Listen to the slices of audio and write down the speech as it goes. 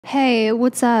Hey,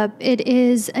 what's up? It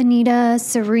is Anita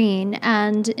Serene,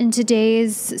 and in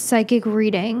today's psychic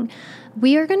reading,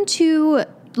 we are going to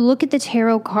look at the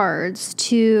tarot cards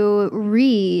to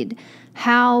read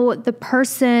how the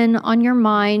person on your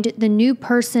mind, the new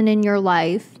person in your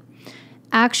life,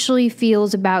 actually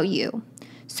feels about you.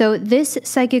 So this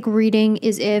psychic reading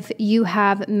is if you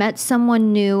have met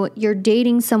someone new, you're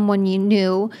dating someone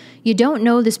you don't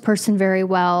know this person very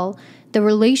well, the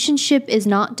relationship is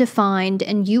not defined,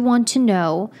 and you want to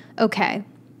know, okay,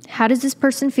 how does this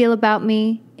person feel about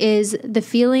me? Is the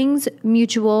feelings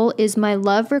mutual? Is my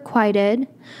love requited?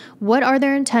 What are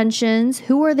their intentions?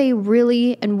 Who are they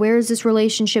really? And where is this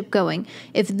relationship going?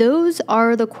 If those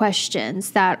are the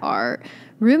questions that are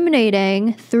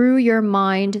ruminating through your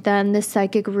mind, then this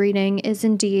psychic reading is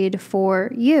indeed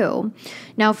for you.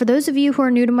 Now, for those of you who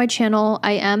are new to my channel,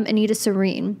 I am Anita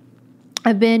Serene.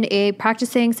 I've been a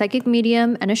practicing psychic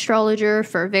medium and astrologer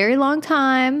for a very long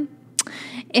time.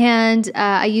 And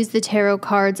I use the tarot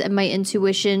cards and my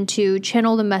intuition to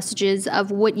channel the messages of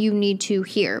what you need to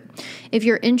hear. If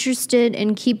you're interested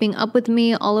in keeping up with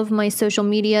me, all of my social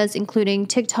medias, including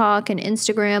TikTok and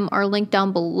Instagram, are linked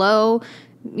down below.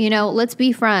 Let's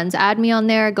be friends. Add me on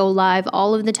there. I go live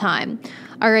all of the time.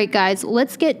 All right, guys,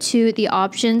 let's get to the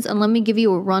options and let me give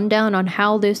you a rundown on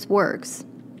how this works.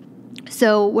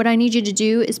 So what I need you to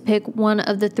do is pick one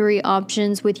of the three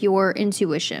options with your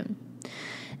intuition.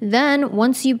 Then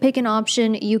once you pick an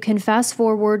option, you can fast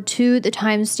forward to the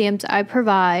timestamps I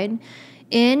provide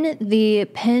in the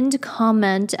pinned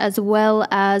comment as well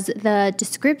as the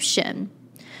description.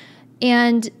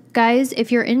 And guys,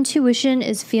 if your intuition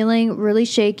is feeling really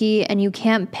shaky and you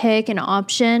can't pick an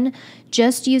option,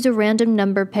 just use a random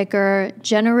number picker,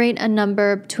 generate a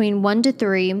number between 1 to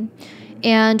 3,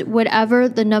 and whatever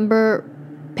the number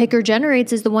picker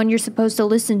generates is the one you're supposed to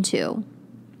listen to.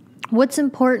 What's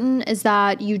important is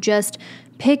that you just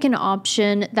pick an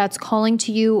option that's calling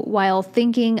to you while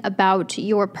thinking about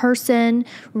your person.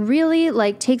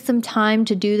 Really, take some time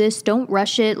to do this. Don't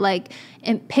rush it.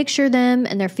 And picture them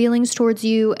and their feelings towards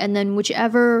you. And then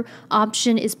whichever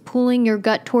option is pulling your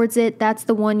gut towards it, that's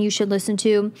the one you should listen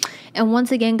to. And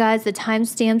once again, guys, the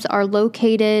timestamps are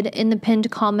located in the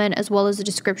pinned comment as well as the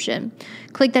description.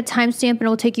 Click that timestamp and it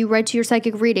will take you right to your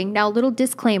psychic reading. Now, a little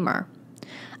disclaimer.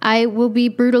 I will be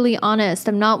brutally honest.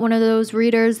 I'm not one of those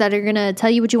readers that are going to tell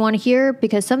you what you want to hear,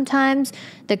 because sometimes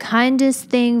the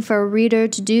kindest thing for a reader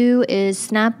to do is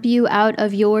snap you out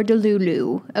of your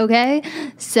delulu, okay?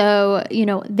 So,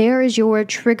 there is your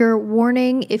trigger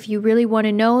warning. If you really want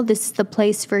to know, this is the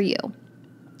place for you.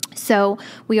 So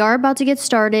we are about to get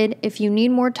started. If you need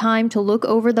more time to look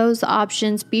over those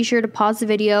options, be sure to pause the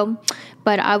video,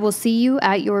 but I will see you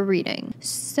at your reading.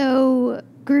 So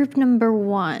group number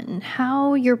 1,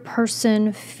 how your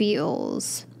person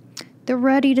feels. They're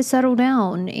ready to settle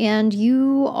down and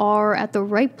you are at the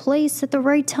right place at the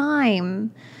right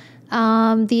time.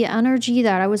 The energy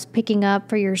that I was picking up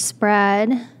for your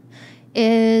spread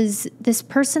is this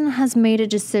person has made a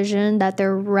decision that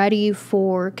they're ready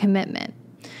for commitment.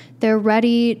 They're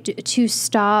ready to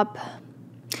stop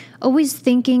always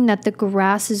thinking that the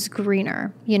grass is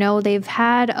greener. They've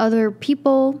had other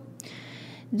people,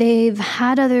 they've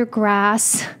had other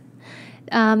grass,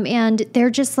 and they're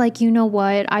just like, you know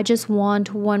what? I just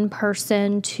want one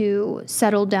person to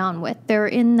settle down with. They're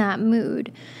in that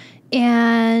mood.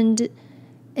 And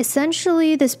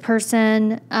essentially, this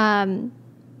person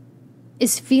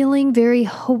is feeling very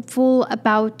hopeful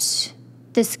about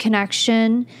this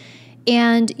connection.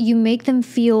 And you make them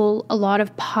feel a lot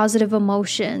of positive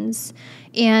emotions.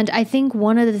 And I think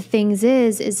one of the things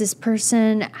is this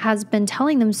person has been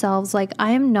telling themselves, I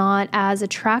am not as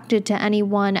attracted to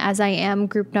anyone as I am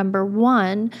group number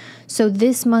 1. So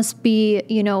this must be,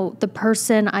 the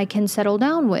person I can settle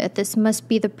down with. This must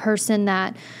be the person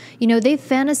that, they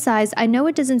fantasize. I know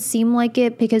it doesn't seem like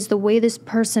it because the way this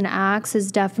person acts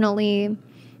is definitely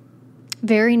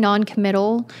very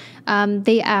non-committal.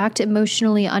 They act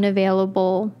emotionally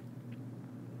unavailable.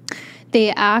 They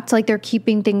act like they're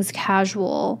keeping things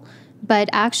casual. But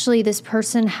actually, this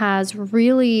person has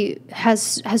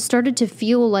started to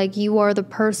feel like you are the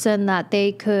person that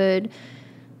they could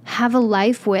have a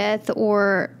life with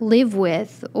or live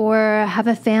with or have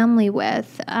a family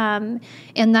with. And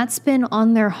that's been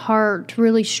on their heart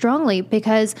really strongly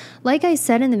because, like I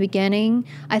said in the beginning,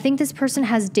 I think this person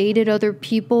has dated other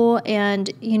people and,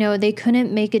 they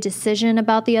couldn't make a decision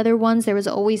about the other ones. There was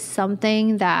always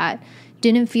something that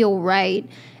didn't feel right.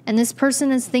 And this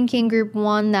person is thinking, group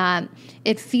 1, that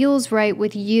it feels right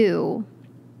with you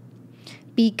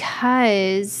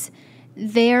because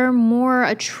they're more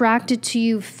attracted to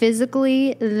you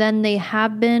physically than they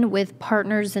have been with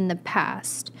partners in the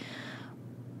past.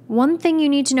 One thing you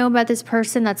need to know about this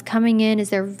person that's coming in is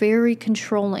they're very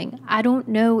controlling. I don't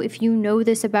know if you know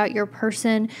this about your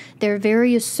person. They're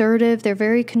very assertive. They're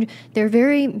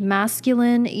very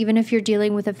masculine, even if you're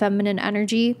dealing with a feminine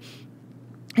energy.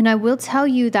 And I will tell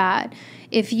you that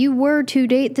if you were to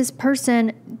date this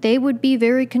person, they would be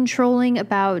very controlling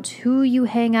about who you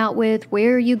hang out with,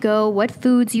 where you go, what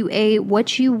foods you ate,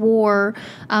 what you wore.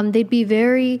 They'd be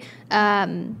very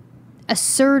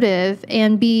assertive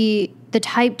and be the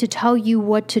type to tell you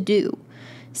what to do.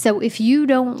 So if you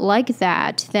don't like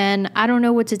that, then I don't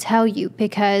know what to tell you,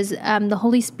 because the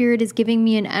Holy Spirit is giving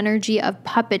me an energy of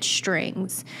puppet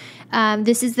strings.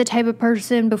 This is the type of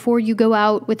person, before you go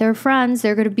out with their friends,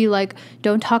 they're going to be like,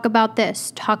 don't talk about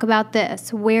this,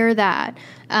 wear that.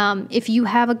 If you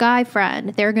have a guy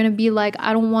friend, they're going to be like,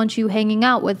 I don't want you hanging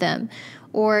out with them.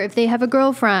 Or if they have a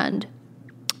girlfriend,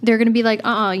 they're going to be like,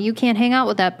 you can't hang out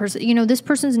with that person. You know, this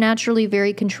person's naturally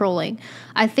very controlling.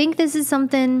 I think this is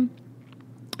something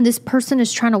this person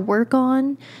is trying to work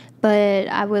on, but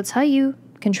I will tell you,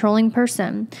 controlling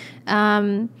person.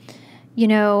 You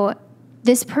know,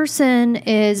 this person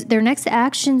is, their next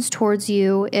actions towards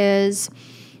you is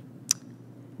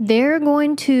they're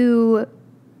going to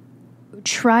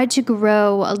try to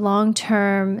grow a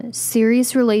long-term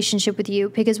serious relationship with you,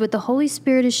 because what the Holy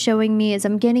Spirit is showing me is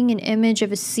I'm getting an image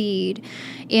of a seed,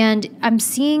 and I'm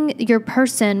seeing your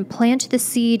person plant the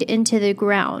seed into the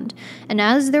ground. And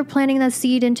as they're planting that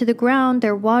seed into the ground,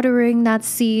 they're watering that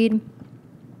seed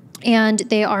and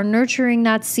they are nurturing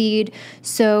that seed.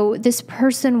 So this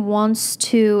person wants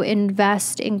to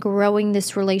invest in growing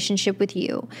this relationship with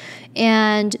you.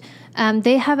 And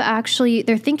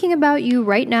they're thinking about you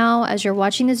right now as you're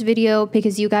watching this video,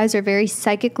 because you guys are very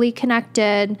psychically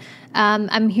connected.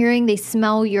 I'm hearing they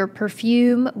smell your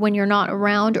perfume when you're not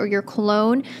around, or your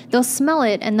cologne. They'll smell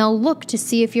it and they'll look to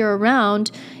see if you're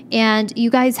around. And you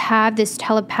guys have this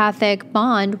telepathic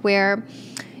bond where,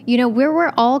 you know,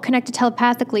 we're all connected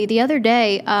telepathically. The other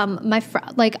day,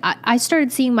 I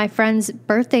started seeing my friend's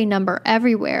birthday number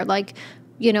everywhere. Like,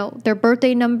 you know, their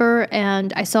birthday number,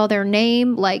 and I saw their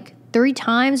name like 3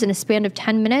 times in a span of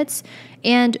 10 minutes.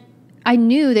 And I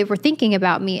knew they were thinking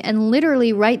about me. And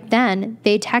literally right then,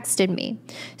 they texted me.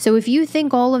 So if you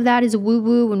think all of that is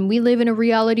woo-woo and we live in a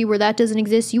reality where that doesn't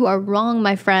exist, you are wrong,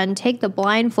 my friend. Take the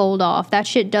blindfold off. That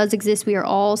shit does exist. We are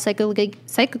all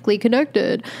psychically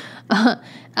connected.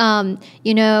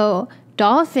 You know,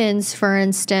 dolphins, for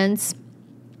instance,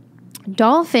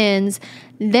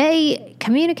 they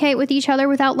communicate with each other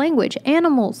without language.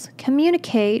 Animals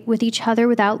communicate with each other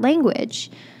without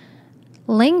language.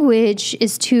 Language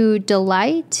is to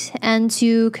delight and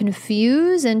to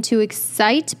confuse and to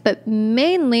excite, but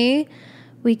mainly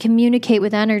we communicate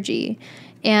with energy.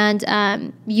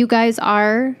 And you guys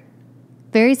are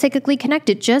very psychically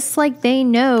connected, just like they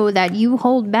know that you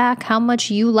hold back how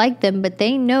much you like them, but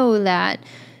they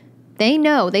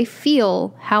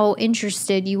feel how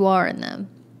interested you are in them.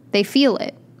 They feel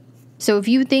it. So if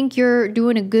you think you're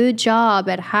doing a good job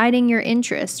at hiding your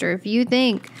interest, or if you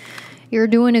think you're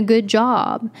doing a good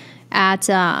job at,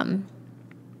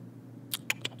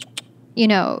 you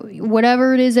know,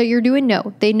 whatever it is that you're doing,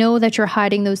 no, they know that you're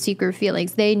hiding those secret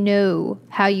feelings. They know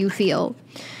how you feel.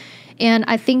 And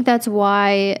I think that's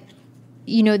why,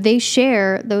 you know, they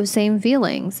share those same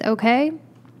feelings, okay?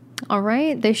 All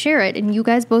right? They share it, and you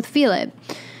guys both feel it.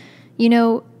 You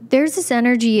know, there's this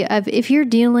energy of, if you're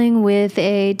dealing with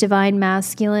a divine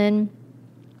masculine,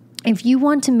 if you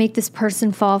want to make this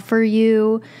person fall for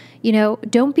you, you know,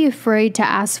 don't be afraid to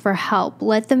ask for help.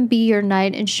 Let them be your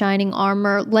knight in shining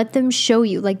armor. Let them show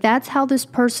you. Like, that's how this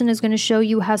person is going to show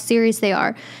you how serious they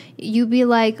are. You be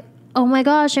like, oh my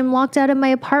gosh, I'm locked out of my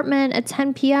apartment at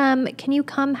 10 p.m. Can you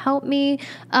come help me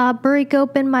break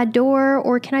open my door?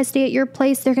 Or can I stay at your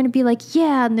place? They're going to be like,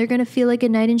 yeah, and they're going to feel like a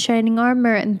knight in shining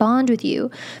armor and bond with you.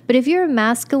 But if you're a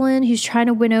masculine who's trying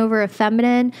to win over a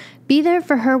feminine, be there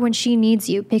for her when she needs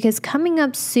you, because coming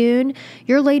up soon,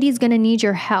 your lady's going to need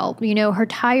your help. You know, her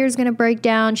tire's going to break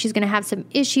down. She's going to have some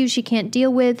issues she can't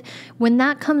deal with. When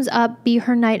that comes up, be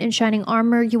her knight in shining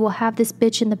armor. You will have this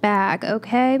bitch in the bag,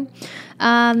 okay?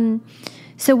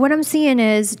 So what I'm seeing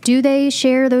is, do they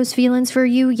share those feelings for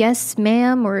you? Yes,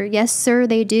 ma'am, or yes, sir,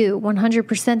 they do.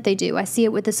 100% they do. I see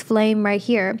it with this flame right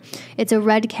here. It's a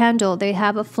red candle. They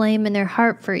have a flame in their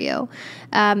heart for you.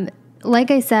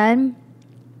 Like I said,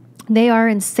 They are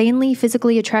insanely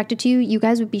physically attracted to you. You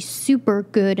guys would be super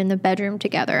good in the bedroom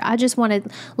together. I just want to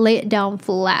lay it down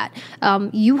flat.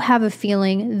 You have a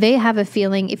feeling. They have a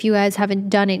feeling if you guys haven't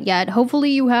done it yet.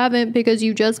 Hopefully you haven't because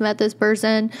you just met this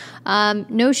person.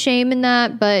 No shame in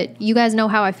that, but you guys know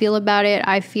how I feel about it.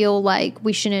 I feel like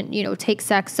we shouldn't, take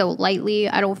sex so lightly.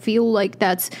 I don't feel like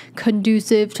that's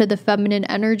conducive to the feminine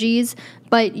energies,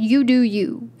 but you do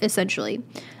you, essentially.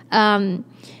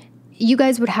 You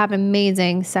guys would have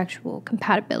amazing sexual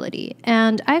compatibility.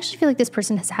 And I actually feel like this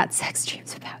person has had sex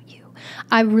dreams about you.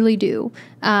 I really do.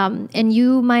 And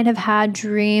you might have had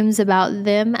dreams about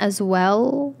them as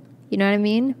well. You know what I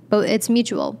mean? But it's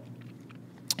mutual.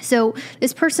 So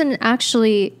this person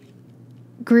actually,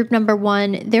 group number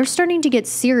one, they're starting to get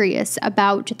serious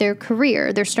about their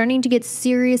career. They're starting to get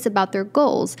serious about their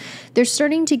goals. They're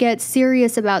starting to get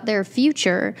serious about their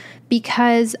future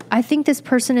because I think this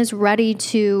person is ready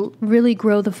to really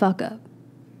grow the fuck up.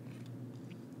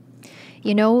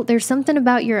 There's something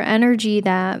about your energy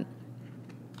that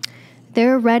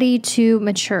they're ready to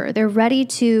mature. They're ready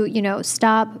to,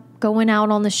 stop going out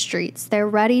on the streets. They're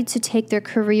ready to take their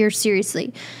career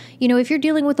seriously. If you're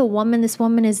dealing with a woman, this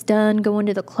woman is done going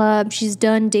to the club. She's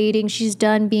done dating. She's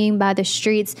done being by the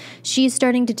streets. She's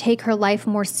starting to take her life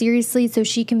more seriously so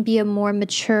she can be a more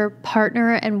mature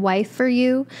partner and wife for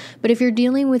you. But if you're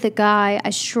dealing with a guy,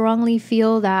 I strongly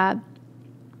feel that,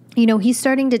 he's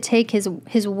starting to take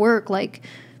his work, like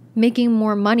making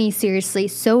more money seriously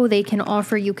so they can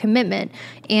offer you commitment.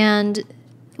 And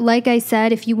like I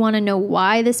said, if you want to know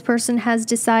why this person has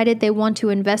decided they want to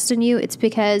invest in you, it's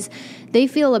because they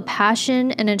feel a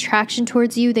passion and attraction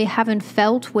towards you they haven't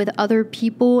felt with other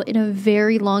people in a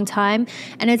very long time.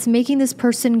 And it's making this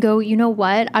person go, you know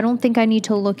what? I don't think I need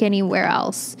to look anywhere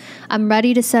else. I'm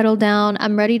ready to settle down.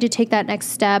 I'm ready to take that next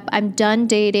step. I'm done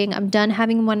dating. I'm done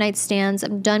having one night stands.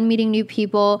 I'm done meeting new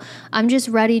people. I'm just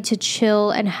ready to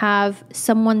chill and have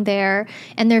someone there.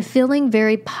 And they're feeling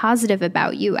very positive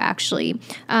about you, actually.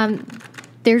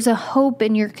 There's a hope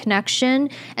in your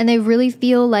connection, and they really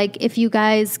feel like if you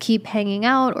guys keep hanging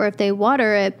out or if they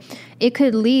water it, it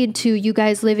could lead to you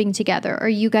guys living together or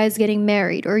you guys getting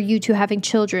married or you two having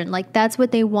children. Like that's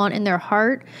what they want in their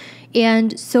heart.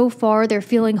 And so far, they're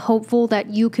feeling hopeful that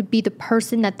you could be the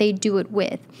person that they do it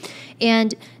with.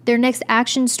 And their next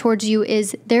actions towards you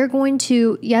is they're going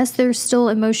to, yes, they're still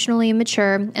emotionally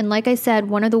immature. And like I said,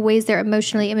 one of the ways they're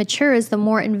emotionally immature is the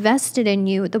more invested in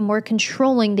you, the more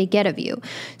controlling they get of you.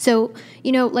 So,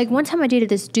 like one time I dated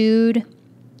this dude.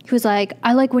 He was like,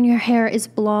 I like when your hair is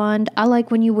blonde. I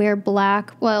like when you wear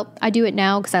black. Well, I do it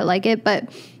now because I like it.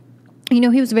 But, he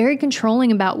was very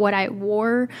controlling about what I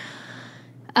wore.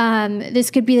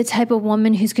 This could be the type of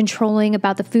woman who's controlling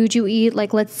about the food you eat.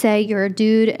 Like, let's say you're a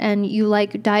dude and you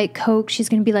like Diet Coke. She's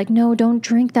going to be like, no, don't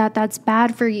drink that. That's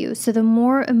bad for you. So the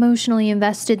more emotionally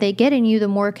invested they get in you, the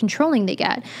more controlling they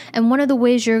get. And one of the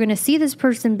ways you're going to see this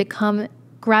person become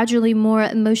gradually more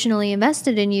emotionally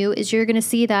invested in you is you're going to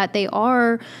see that they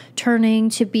are turning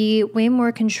to be way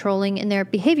more controlling in their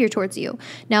behavior towards you.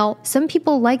 Now, some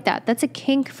people like that. That's a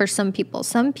kink for some people.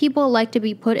 Some people like to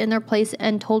be put in their place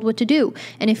and told what to do.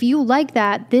 And if you like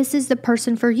that, this is the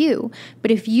person for you. But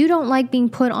if you don't like being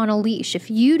put on a leash, if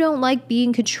you don't like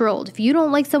being controlled, if you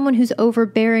don't like someone who's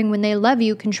overbearing when they love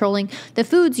you, controlling the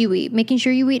foods you eat, making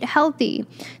sure you eat healthy,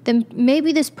 then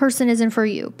maybe this person isn't for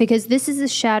you because this is a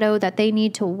shadow that they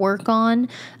need to work on.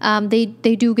 They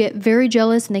do get very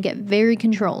jealous and they get very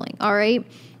controlling. All right.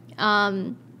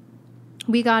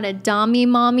 We got a dommy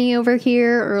mommy over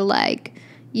here or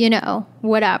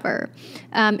whatever.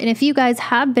 And if you guys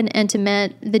have been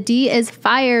intimate, the D is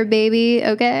fire, baby.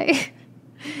 Okay.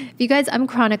 If you guys, I'm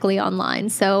chronically online.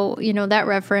 So, that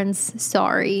reference,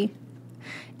 sorry.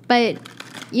 But,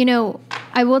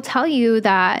 I will tell you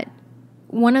that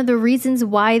one of the reasons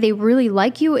why they really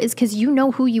like you is because you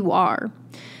know who you are.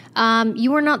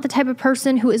 You are not the type of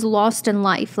person who is lost in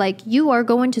life. Like, you are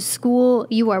going to school,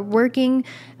 you are working,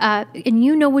 and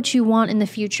you know what you want in the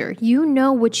future. You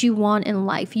know what you want in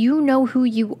life. You know who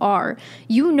you are.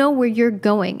 You know where you're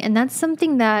going. And that's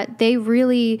something that they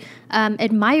really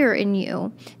admire in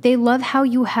you. They love how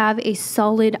you have a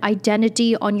solid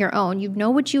identity on your own. You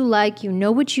know what you like. You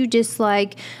know what you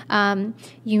dislike.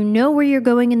 You know where you're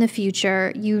going in the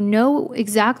future. You know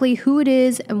exactly who it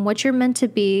is and what you're meant to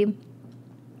be.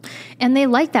 And they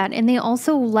like that. And they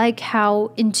also like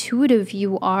how intuitive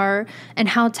you are and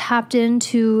how tapped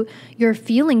into your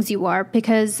feelings you are,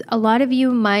 because a lot of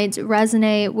you might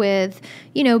resonate with,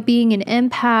 being an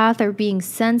empath or being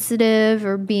sensitive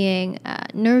or being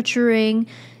nurturing.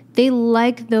 They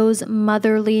like those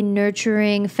motherly,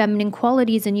 nurturing, feminine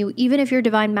qualities in you, even if you're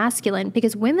divine masculine,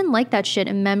 because women like that shit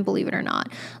and men, believe it or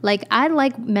not. Like, I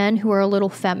like men who are a little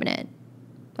feminine,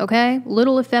 okay?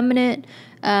 Little effeminate,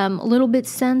 a little bit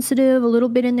sensitive, a little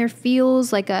bit in their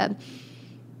feels, like a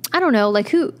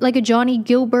Johnny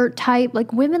Gilbert type.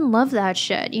 Like, women love that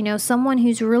shit, someone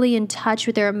who's really in touch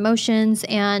with their emotions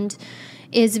and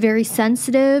is very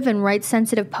sensitive and writes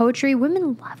sensitive poetry.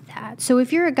 Women love that. So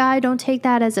if you're a guy, don't take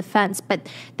that as offense, but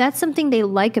that's something they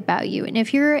like about you. And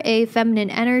if you're a feminine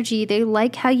energy, they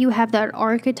like how you have that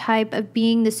archetype of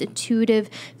being this intuitive,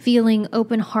 feeling,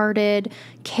 open-hearted,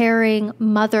 caring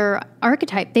mother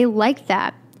archetype. They like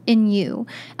that in you.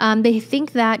 They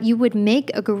think that you would make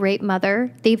a great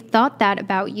mother. They've thought that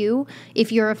about you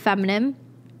if you're a feminine.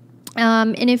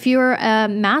 And if you're a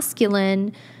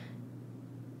masculine,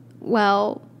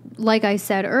 well, like I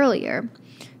said earlier.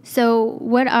 So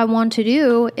what I want to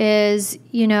do is,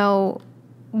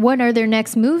 what are their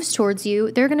next moves towards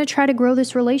you? They're going to try to grow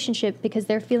this relationship because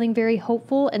they're feeling very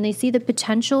hopeful and they see the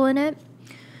potential in it.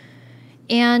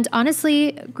 And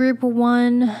honestly, group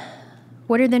 1,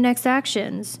 what are the next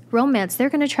actions? Romance.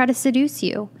 They're going to try to seduce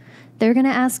you. They're going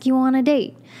to ask you on a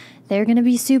date. They're going to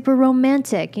be super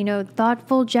romantic,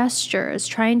 thoughtful gestures,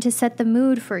 trying to set the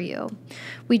mood for you.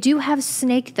 We do have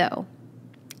Snake, though.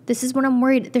 This is what I'm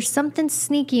worried. There's something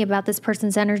sneaky about this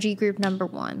person's energy, group number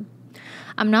 1.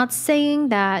 I'm not saying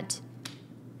that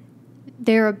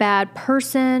they're a bad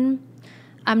person.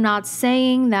 I'm not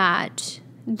saying that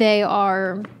they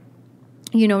are,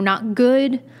 not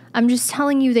good. I'm just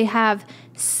telling you they have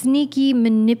sneaky,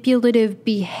 manipulative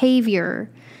behavior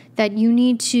that you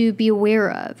need to be aware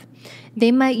of.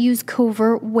 They might use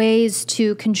covert ways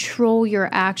to control your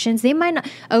actions. They might not.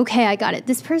 Okay, I got it.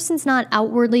 This person's not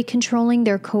outwardly controlling.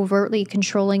 They're covertly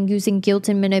controlling using guilt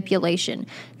and manipulation.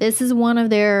 This is one of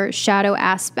their shadow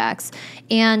aspects.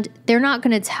 And they're not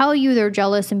going to tell you they're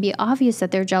jealous and be obvious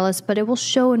that they're jealous, but it will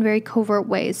show in very covert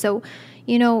ways. So,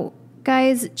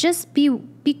 guys, just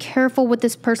be careful with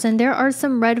this person. There are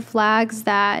some red flags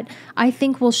that I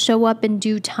think will show up in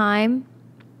due time.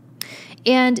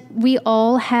 And we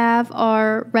all have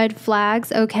our red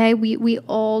flags, okay? We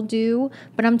all do.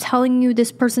 But I'm telling you,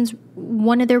 this person's,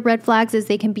 one of their red flags is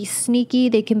they can be sneaky,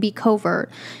 they can be covert.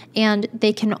 And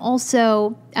they can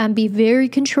also be very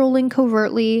controlling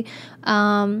covertly.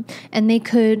 And they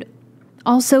could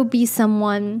also be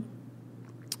someone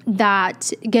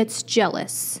that gets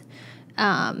jealous.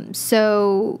 But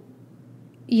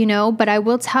I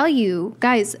will tell you,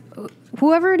 guys,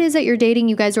 whoever it is that you're dating,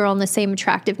 you guys are on the same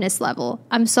attractiveness level.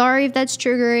 I'm sorry if that's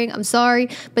triggering. I'm sorry.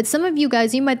 But some of you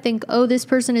guys, you might think, oh, this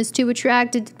person is too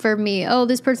attracted for me. Oh,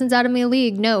 this person's out of my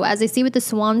league. No, as I see with the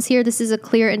swans here, this is a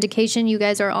clear indication you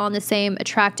guys are on the same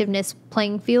attractiveness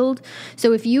playing field.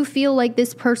 So if you feel like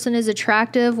this person is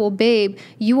attractive, well, babe,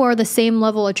 you are the same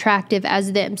level attractive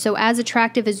as them. So as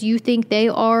attractive as you think they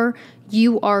are,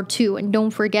 you are too. And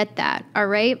don't forget that. All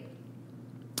right.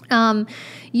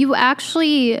 You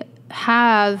actually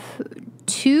have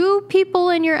 2 people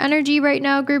in your energy right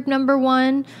now, group number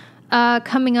 1,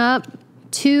 coming up.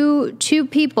 Two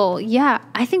people. Yeah,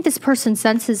 I think this person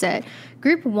senses it.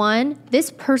 Group 1,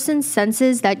 this person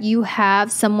senses that you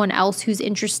have someone else who's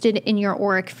interested in your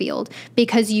auric field,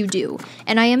 because you do.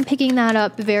 And I am picking that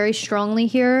up very strongly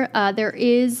here. There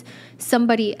is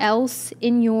somebody else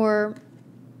in your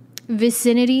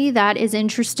vicinity that is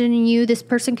interested in you. This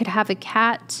person could have a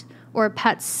cat or a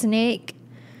pet snake.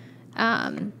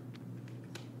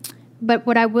 But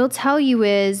what I will tell you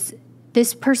is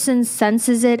this person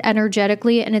senses it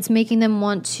energetically, and it's making them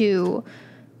want to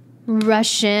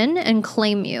rush in and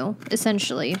claim you,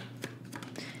 essentially.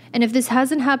 And if this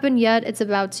hasn't happened yet, it's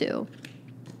about to.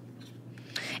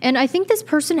 And I think this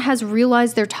person has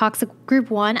realized their toxic. Group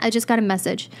 1, I just got a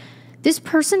message. This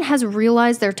person has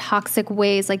realized their toxic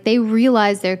ways. Like, they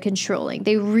realize they're controlling.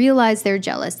 They realize they're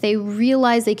jealous. They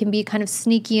realize they can be kind of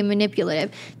sneaky and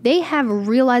manipulative. They have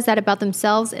realized that about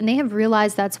themselves, and they have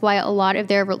realized that's why a lot of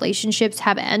their relationships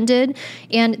have ended.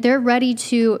 And they're ready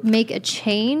to make a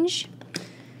change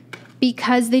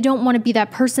because they don't want to be that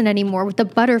person anymore with the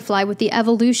butterfly, with the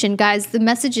evolution. Guys, the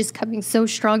message is coming so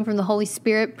strong from the Holy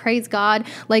Spirit. Praise God.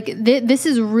 Like, this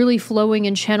is really flowing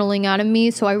and channeling out of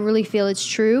me, so I really feel it's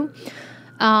true.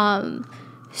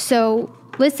 So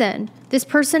listen, this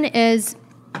person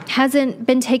hasn't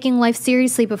been taking life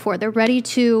seriously before. They're ready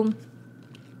to,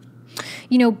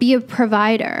 be a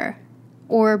provider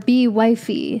or be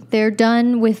wifey. They're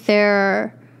done with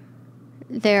their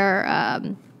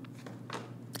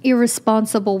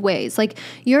irresponsible ways. Like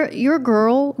your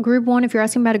girl, group one, if you're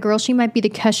asking about a girl, she might be the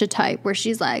Kesha type where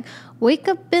she's like, wake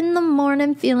up in the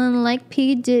morning feeling like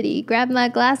P. Diddy, grab my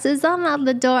glasses, I'm out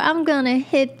the door, I'm gonna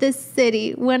hit the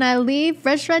city. When I leave,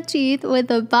 brush my teeth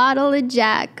with a bottle of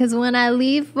Jack, cause when I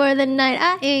leave for the night,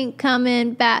 I ain't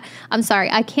coming back. I'm sorry,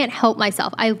 I can't help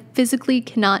myself. I physically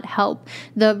cannot help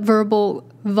the verbal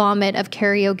vomit of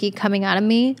karaoke coming out of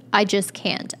me. I just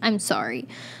can't. I'm sorry.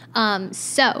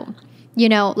 So, you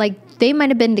know, like they might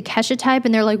have been the Kesha type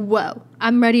and they're like, whoa,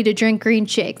 I'm ready to drink green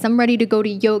shakes. I'm ready to go to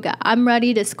yoga. I'm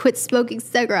ready to quit smoking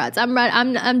cigarettes.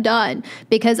 I'm done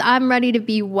because I'm ready to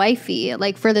be wifey,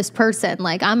 like for this person.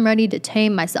 Like I'm ready to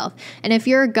tame myself. And if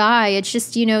you're a guy, it's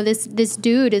just, you know, this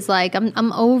dude is like,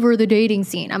 I'm over the dating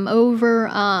scene. I'm over,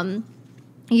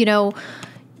 you know,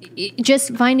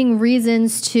 just finding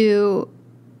reasons to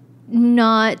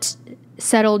not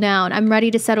settle down. I'm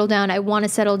ready to settle down. I want to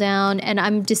settle down, and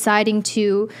I'm deciding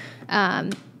to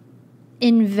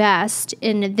invest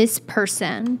in this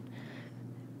person,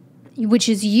 which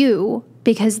is you,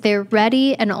 because they're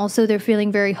ready and also they're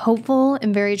feeling very hopeful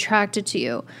and very attracted to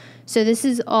you. So this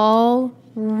is all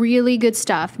really good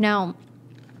stuff. Now,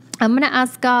 I'm going to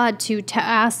ask God to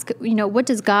ask, you know, what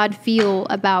does God feel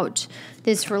about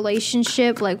this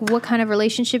relationship? Like, what kind of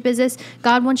relationship is this?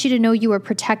 God wants you to know you are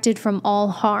protected from all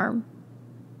harm.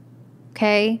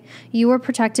 Okay? You are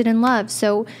protected in love.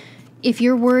 So if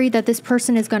you're worried that this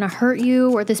person is going to hurt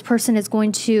you, or this person is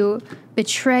going to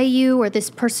betray you, or this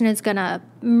person is going to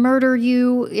murder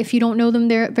you if you don't know them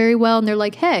very well, and they're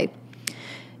like, hey,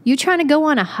 you trying to go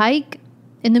on a hike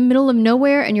in the middle of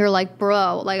nowhere, and you're like,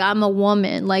 bro, like I'm a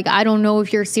woman. Like I don't know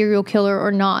if you're a serial killer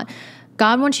or not.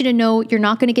 God wants you to know you're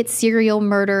not going to get serial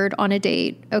murdered on a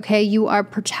date. Okay? You are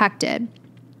protected.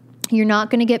 You're not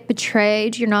going to get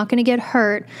betrayed. You're not going to get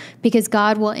hurt, because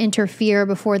God will interfere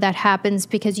before that happens,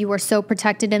 because you are so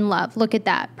protected in love. Look at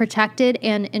that. Protected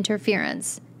and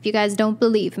interference. If you guys don't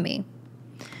believe me.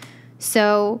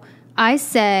 So I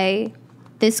say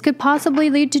this could possibly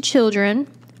lead to children,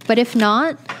 but if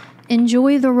not,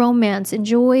 enjoy the romance.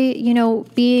 Enjoy, you know,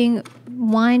 being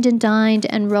wined and dined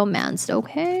and romanced,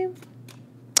 okay?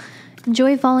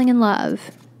 Enjoy falling in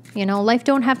love. You know, life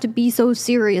don't have to be so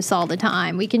serious all the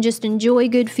time. We can just enjoy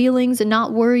good feelings and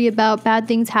not worry about bad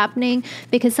things happening,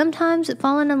 because sometimes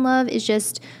falling in love is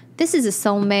just, this is a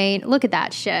soulmate. Look at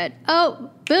that shit. Oh,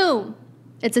 boom.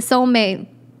 It's a soulmate.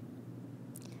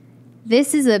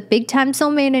 This is a big time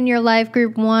soulmate in your life,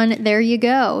 group one. There you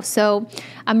go. So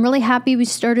I'm really happy we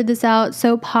started this out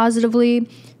so positively.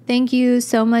 Thank you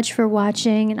so much for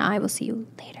watching, and I will see you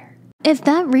later. If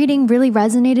that reading really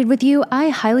resonated with you, I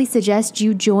highly suggest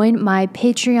you join my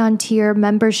Patreon tier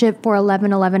membership for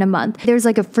 $11.11 a month. There's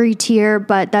like a free tier,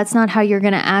 but that's not how you're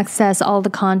going to access all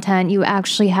the content. You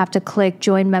actually have to click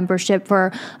join membership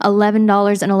for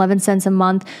 $11.11 a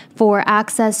month for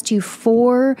access to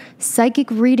 4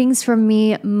 psychic readings from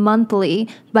me monthly.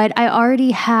 But I already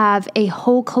have a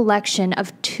whole collection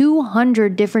of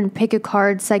 200 different pick a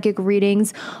card psychic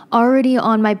readings already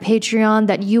on my Patreon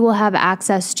that you will have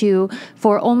access to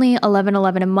for only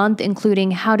 $11.11 a month,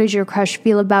 including how does your crush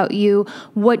feel about you,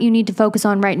 what you need to focus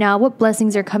on right now, what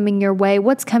blessings are coming your way,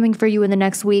 what's coming for you in the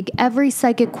next week. Every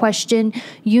psychic question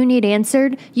you need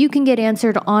answered, you can get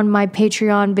answered on my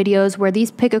Patreon videos, where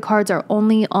these pick a cards are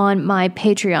only on my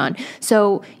Patreon.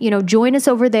 So, you know, join us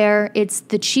over there. It's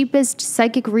the cheapest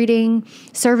psychic reading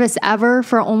service ever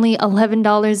for only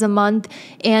 $11 a month.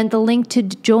 And the link to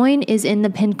join is in the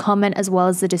pinned comment as well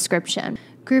as the description.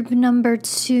 Group number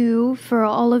 2, for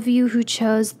all of you who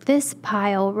chose this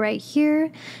pile right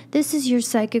here, this is your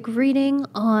psychic reading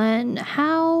on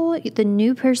how the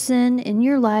new person in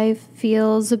your life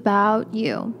feels about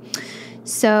you.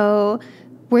 So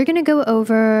we're going to go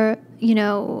over, you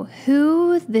know,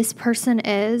 who this person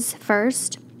is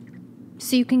first,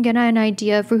 so you can get an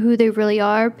idea for who they really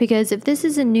are. Because if this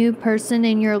is a new person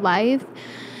in your life,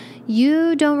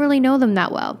 you don't really know them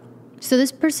that well. So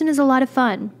this person is a lot of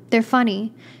fun. They're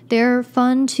funny. They're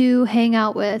fun to hang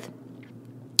out with.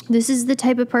 This is the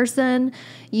type of person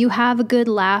you have a good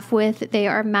laugh with. They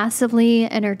are massively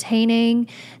entertaining.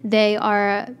 They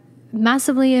are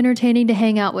massively entertaining to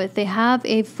hang out with. They have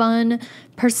a fun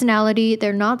personality.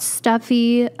 They're not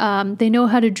stuffy. They know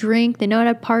how to drink. They know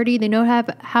how to party. They know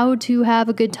how to have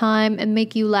a good time and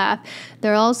make you laugh.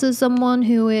 They're also someone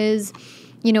who is,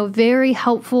 you know, very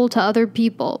helpful to other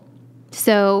people.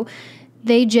 So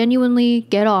they genuinely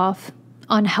get off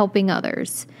on helping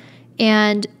others.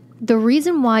 And the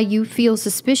reason why you feel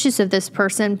suspicious of this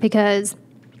person, because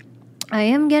I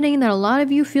am getting that a lot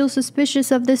of you feel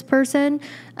suspicious of this person.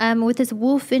 With this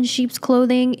wolf in sheep's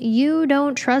clothing, you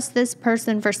don't trust this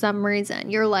person for some reason.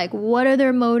 You're like, what are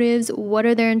their motives? What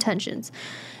are their intentions?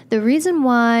 The reason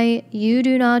why you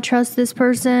do not trust this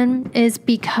person is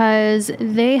because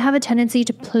they have a tendency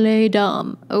to play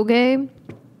dumb, okay?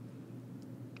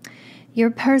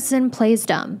 Your person plays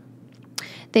dumb.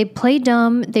 They play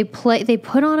dumb. They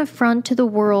put on a front to the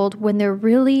world when they're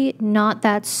really not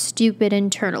that stupid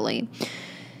internally.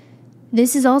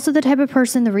 This is also the type of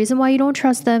person, the reason why you don't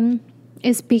trust them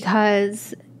is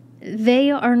because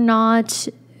they are not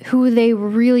who they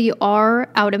really are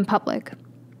out in public.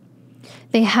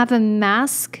 They have a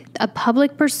mask, a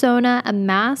public persona, a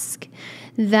mask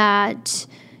that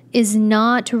is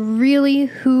not really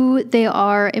who they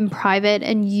are in private,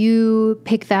 and you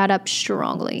pick that up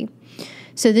strongly.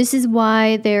 So this is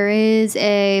why there is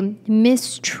a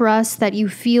mistrust that you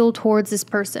feel towards this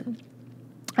person.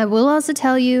 I will also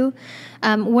tell you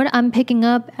what I'm picking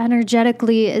up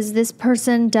energetically is this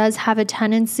person does have a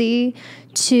tendency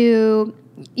to,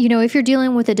 if you're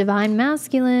dealing with a divine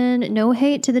masculine, no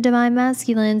hate to the divine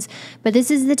masculines, but this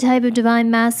is the type of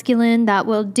divine masculine that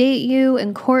will date you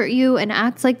and court you and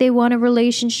act like they want a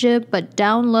relationship, but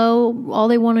down low, all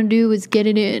they want to do is get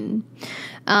it in.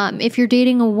 If you're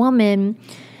dating a woman,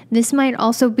 this might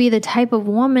also be the type of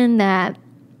woman that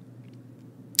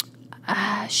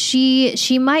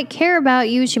she might care about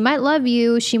you, she might love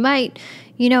you, she might,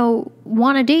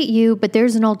 want to date you, but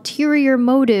there's an ulterior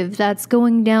motive that's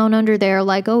going down under there,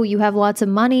 like, oh, you have lots of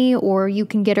money or you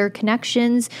can get her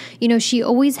connections. She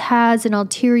always has an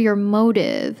ulterior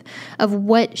motive of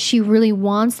what she really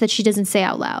wants that she doesn't say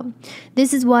out loud.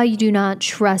 This is why you do not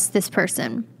trust this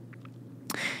person.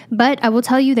 But I will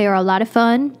tell you, they are a lot of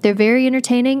fun. They're very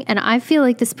entertaining. And I feel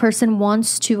like this person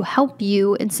wants to help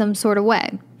you in some sort of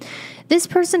way. This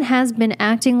person has been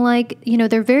acting like,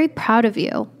 they're very proud of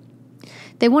you.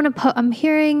 They want to I'm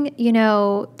hearing,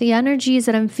 the energies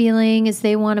that I'm feeling is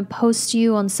they want to post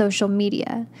you on social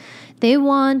media. They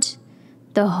want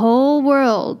the whole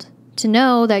world to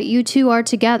know that you two are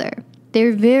together.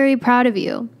 They're very proud of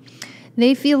you.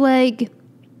 They feel like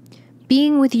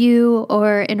being with you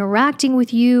or interacting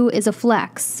with you is a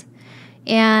flex.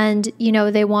 And,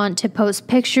 they want to post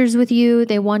pictures with you.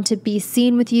 They want to be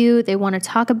seen with you. They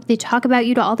talk about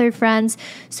you to all their friends.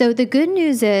 So the good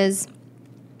news is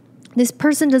this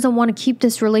person doesn't want to keep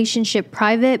this relationship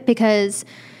private because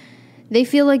they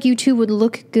feel like you two would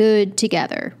look good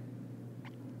together.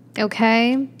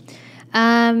 Okay?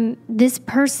 This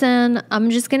person, I'm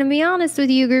just going to be honest with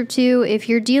you, group 2. If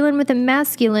you're dealing with a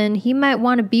masculine, he might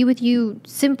want to be with you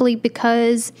simply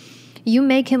because you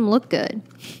make him look good.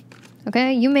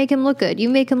 Okay? You make him look good. You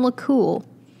make him look cool.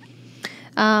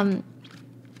 You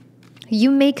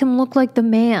make him look like the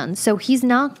man. So he's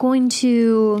not going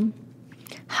to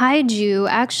hide you.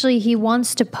 Actually, he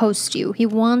wants to post you. He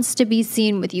wants to be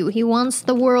seen with you. He wants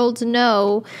the world to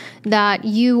know that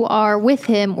you are with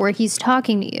him or he's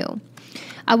talking to you.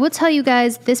 I will tell you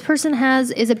guys, this person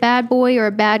is a bad boy or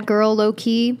a bad girl, low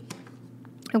key.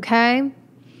 Okay?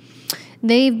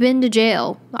 They've been to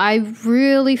jail. I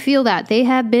really feel that. They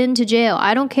have been to jail.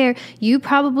 I don't care. You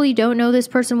probably don't know this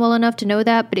person well enough to know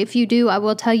that, but if you do, I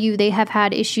will tell you they have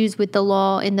had issues with the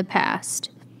law in the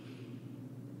past.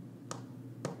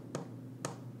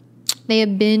 They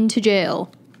have been to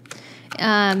jail.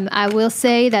 I will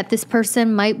say that this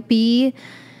person might be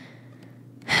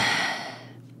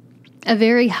a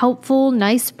very helpful,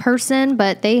 nice person,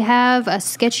 but they have a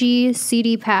sketchy,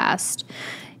 seedy past.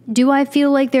 Do I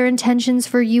feel like their intentions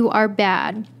for you are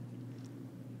bad?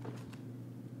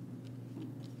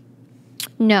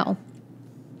 No.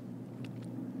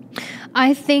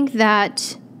 I think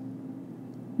that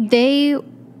they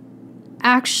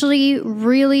actually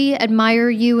really admire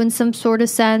you in some sort of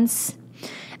sense.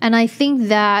 And I think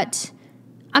that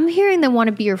I'm hearing they want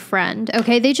to be your friend,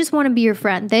 okay? They just want to be your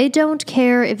friend. They don't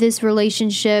care if this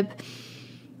relationship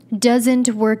doesn't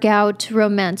work out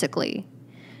romantically.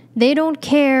 They don't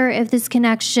care if this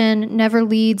connection never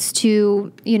leads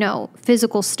to,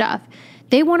 physical stuff.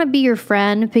 They want to be your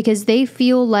friend because they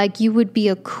feel like you would be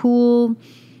a cool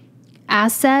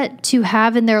asset to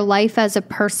have in their life as a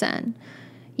person.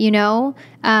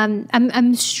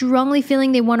 I'm strongly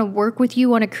feeling they want to work with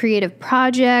you on a creative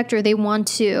project, or they want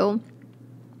to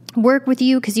work with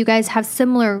you because you guys have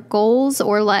similar goals,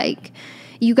 or like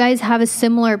you guys have a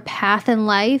similar path in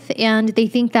life, and they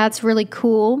think that's really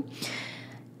cool.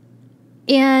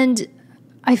 And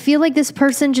I feel like this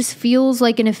person just feels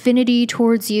like an affinity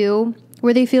towards you,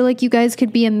 where they feel like you guys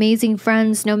could be amazing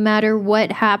friends no matter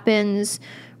what happens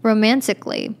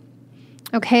romantically.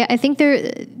 Okay, I think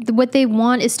what they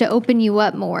want is to open you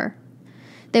up more.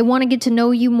 They want to get to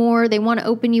know you more. They want to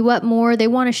open you up more. They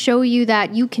want to show you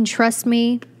that you can trust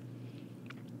me.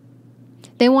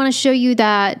 They want to show you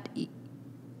that,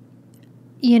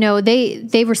 you know, they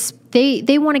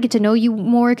want to get to know you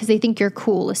more because they think you're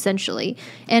cool, essentially.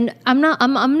 And I'm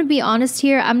going to be honest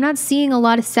here. I'm not seeing a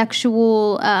lot of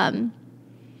sexual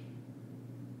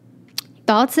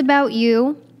thoughts about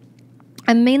you.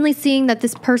 I'm mainly seeing that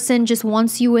this person just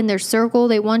wants you in their circle.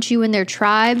 They want you in their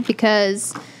tribe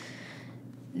because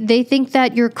they think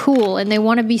that you're cool and they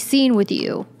want to be seen with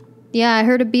you. Yeah, I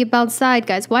heard a beep outside,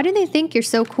 guys. Why do they think you're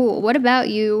so cool? What about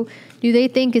you do they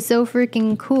think is so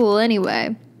freaking cool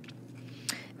anyway?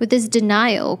 With this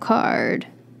denial card.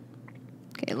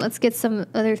 Okay, let's get some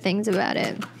other things about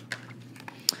it.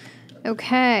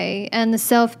 Okay, and the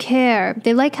self-care.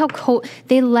 They like how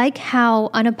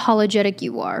unapologetic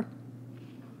you are.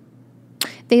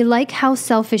 They like how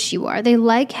selfish you are. They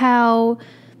like how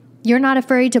you're not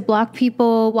afraid to block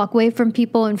people, walk away from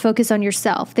people, and focus on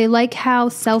yourself. They like how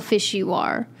selfish you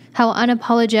are, how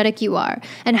unapologetic you are,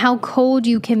 and how cold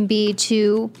you can be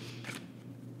to...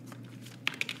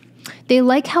 They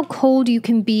like how cold you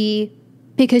can be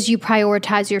because you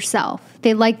prioritize yourself.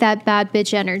 They like that bad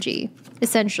bitch energy,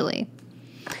 essentially.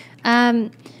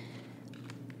 Do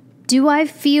I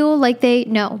feel like they...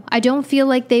 No, I don't feel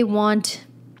like they want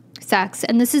sex.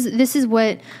 And this is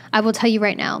what I will tell you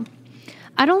right now.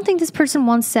 I don't think this person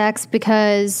wants sex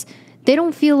because they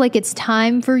don't feel like it's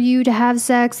time for you to have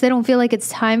sex. They don't feel like it's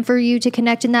time for you to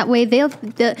connect in that way.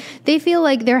 They feel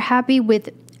like they're happy with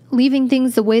leaving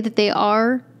things the way that they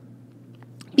are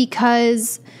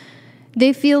because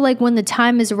they feel like when the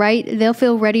time is right, they'll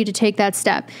feel ready to take that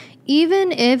step.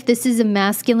 Even if this is a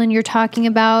masculine you're talking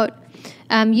about,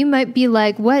 you might be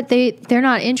like, what? They're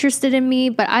not interested in me,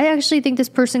 but I actually think this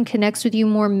person connects with you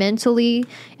more mentally,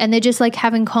 and they just like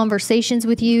having conversations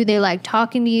with you. They like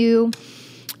talking to you.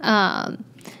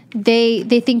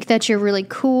 They think that you're really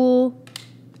cool,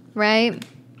 right?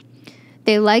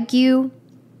 They like you.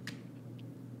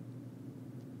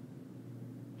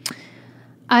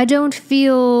 I don't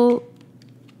feel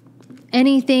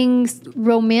anything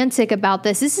romantic about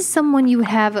this. This is someone you would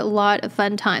have a lot of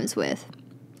fun times with.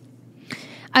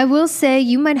 I will say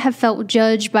you might have felt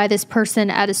judged by this person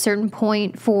at a certain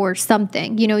point for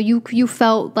something. You know, you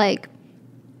felt like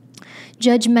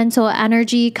judgmental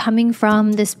energy coming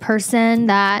from this person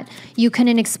that you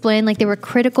couldn't explain, like they were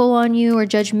critical on you or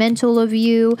judgmental of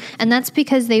you. And that's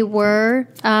because they were.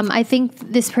 I think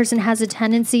this person has a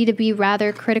tendency to be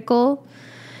rather critical.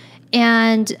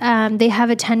 And they have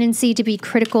a tendency to be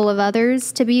critical of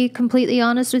others, to be completely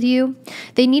honest with you.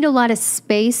 They need a lot of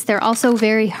space. They're also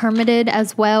very hermited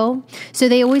as well. So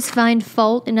they always find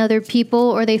fault in other people,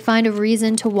 or they find a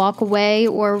reason to walk away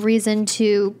or a reason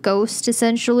to ghost,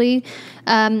 essentially.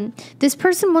 This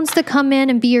person wants to come in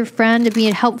and be your friend, to be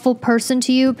a helpful person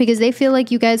to you because they feel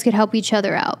like you guys could help each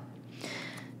other out.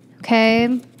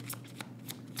 Okay?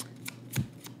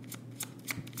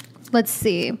 Let's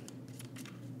see.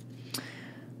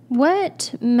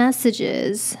 What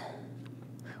messages?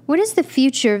 What is the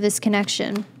future of this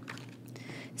connection?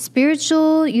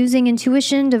 Spiritual, using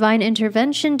intuition, divine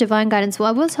intervention, divine guidance. Well,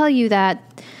 I will tell you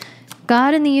that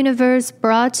God and the universe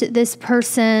brought this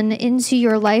person into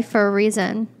your life for a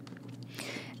reason.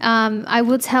 I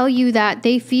will tell you that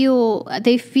they feel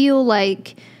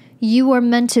like you are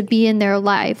meant to be in their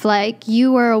life. Like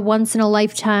you are a once in a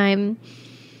lifetime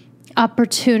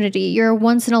opportunity. You're a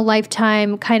once in a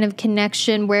lifetime kind of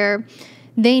connection where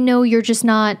they know you're just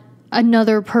not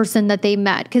another person that they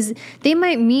met, because they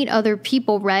might meet other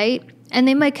people, right? And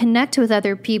they might connect with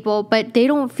other people, but they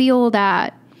don't feel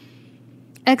that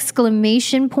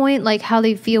exclamation point like how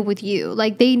they feel with you.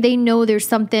 Like they know there's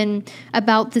something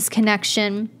about this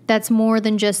connection that's more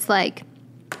than just like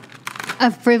a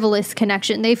frivolous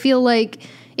connection. They feel like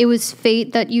it was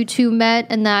fate that you two met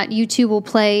and that you two will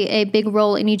play a big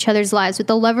role in each other's lives. With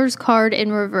the Lovers card in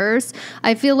reverse,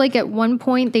 I feel like at one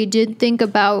point they did think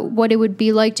about what it would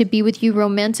be like to be with you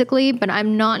romantically, but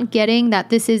I'm not getting that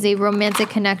this is a romantic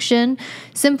connection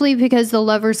simply because the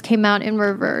Lovers came out in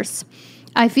reverse.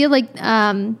 I feel like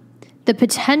the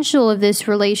potential of this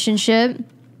relationship,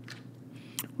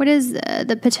 what is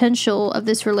the potential of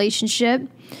this relationship?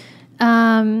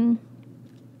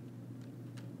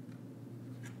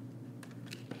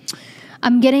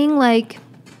 I'm getting like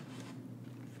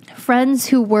friends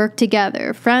who work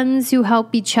together, friends who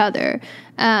help each other.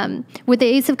 With the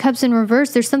Ace of Cups in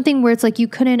reverse, there's something where it's like you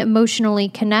couldn't emotionally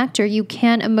connect, or you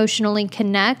can't emotionally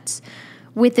connect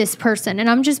with this person. And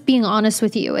I'm just being honest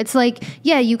with you. It's like,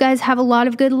 yeah, you guys have a lot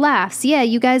of good laughs. Yeah,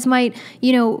 you guys might,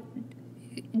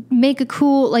 make a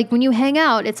cool, like when you hang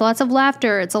out, it's lots of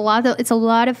laughter. It's a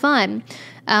lot of fun.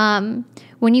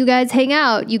 When you guys hang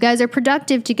out, you guys are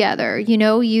productive together. You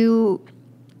know,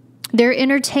 they're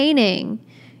entertaining.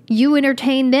 You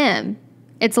entertain them.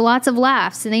 It's lots of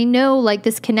laughs, and they know like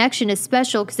this connection is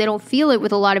special because they don't feel it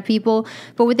with a lot of people.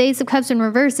 But with Ace of Cups in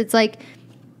reverse, it's like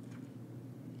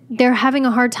they're having a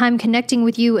hard time connecting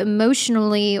with you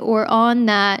emotionally or on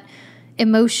that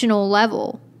emotional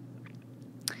level.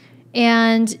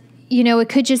 And, you know, it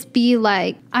could just be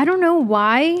like, I don't know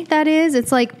why that is.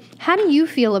 It's like, how do you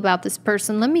feel about this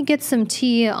person? Let me get some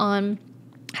tea on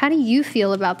how do you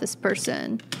feel about this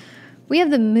person? We have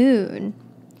the moon.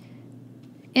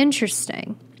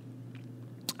 Interesting.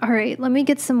 All right, let me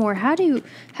get some more. How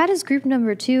does group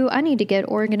number 2? I need to get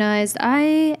organized.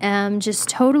 I am just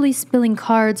totally spilling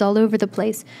cards all over the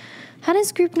place. How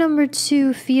does group number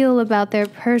 2 feel about their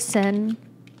person?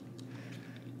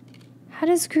 How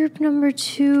does group number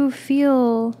 2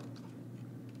 feel?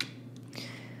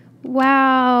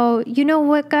 Wow. You know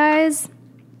what, guys?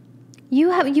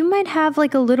 You might have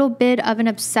like a little bit of an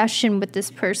obsession with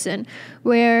this person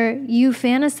where you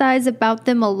fantasize about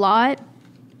them a lot.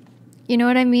 You know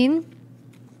what I mean?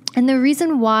 And the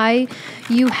reason why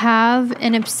you have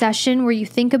an obsession where you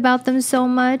think about them so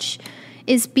much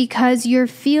is because you're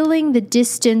feeling the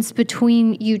distance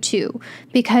between you two,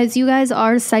 because you guys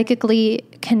are psychically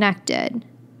connected.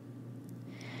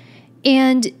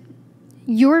 And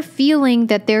you're feeling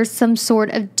that there's some sort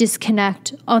of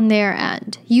disconnect on their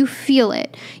end. You feel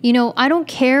it. You know, I don't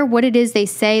care what it is they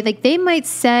say. Like, they might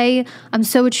say, I'm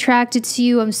so attracted to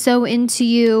you, I'm so into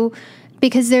you,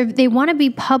 because they want to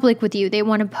be public with you. They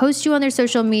want to post you on their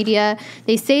social media.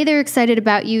 They say they're excited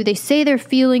about you. They say they're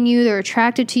feeling you, they're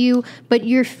attracted to you, but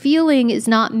your feeling is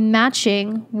not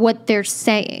matching what they're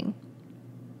saying.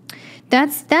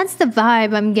 That's the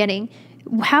vibe I'm getting.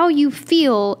 How you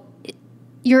feel,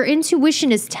 your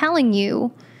intuition is telling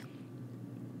you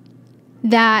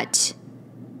that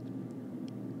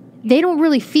they don't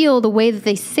really feel the way that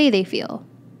they say they feel.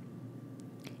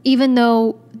 Even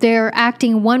though they're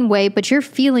acting one way, but you're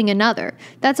feeling another.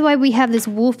 That's why we have this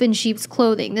wolf in sheep's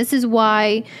clothing. This is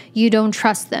why you don't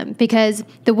trust them, because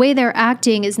the way they're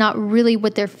acting is not really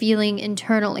what they're feeling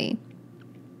internally.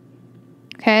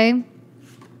 Okay?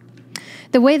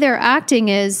 The way they're acting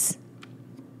is,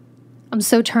 I'm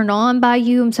so turned on by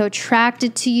you. I'm so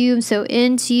attracted to you. I'm so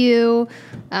into you.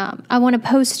 I want to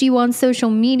post you on social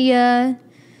media.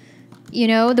 You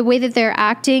know, the way that they're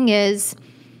acting is,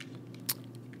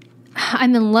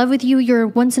 I'm in love with you. You're a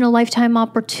once in a lifetime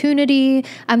opportunity.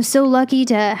 I'm so lucky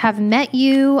to have met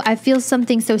you. I feel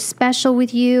something so special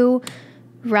with you,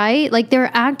 right? Like,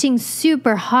 they're acting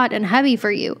super hot and heavy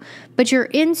for you. But your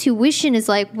intuition is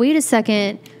like, wait a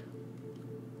second.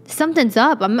 Something's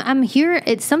up. I'm here.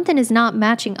 Something is not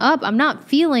matching up. I'm not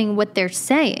feeling what they're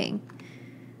saying.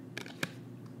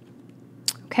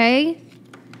 Okay?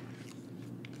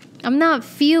 I'm not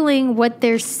feeling what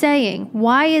they're saying.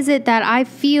 Why is it that I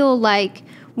feel like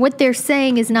what they're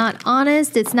saying is not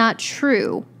honest? It's not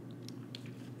true.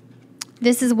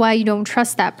 This is why you don't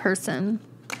trust that person.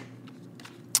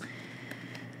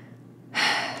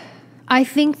 I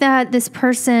think that this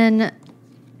person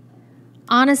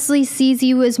honestly sees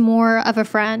you as more of a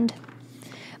friend.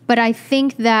 But I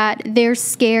think that they're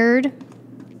scared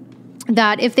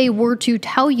that if they were to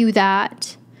tell you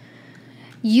that,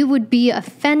 you would be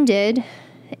offended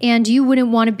and you wouldn't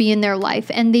want to be in their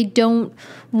life. And they don't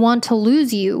want to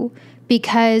lose you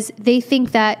because they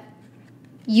think that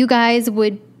you guys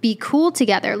would be cool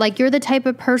together. Like, you're the type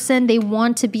of person they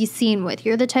want to be seen with.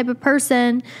 You're the type of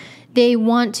person they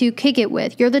want to kick it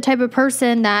with. You're the type of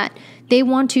person that they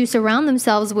want to surround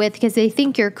themselves with because they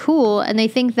think you're cool and they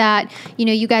think that, you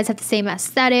know, you guys have the same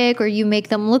aesthetic or you make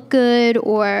them look good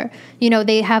or, you know,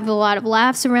 they have a lot of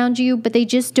laughs around you, but they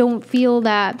just don't feel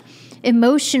that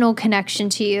emotional connection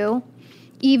to you,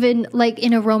 even like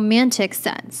in a romantic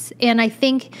sense. And I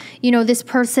think, you know, this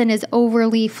person is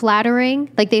overly flattering.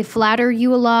 Like, they flatter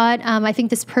you a lot. I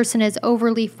think this person is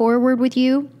overly forward with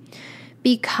you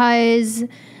because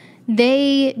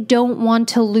they don't want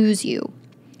to lose you.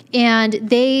 And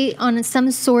they, on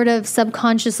some sort of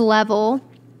subconscious level,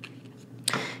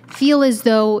 feel as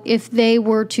though if they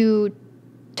were to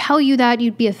tell you that,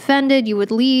 you'd be offended, you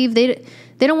would leave. They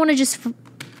don't want to just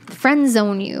friend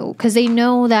zone you because they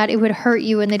know that it would hurt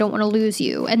you and they don't want to lose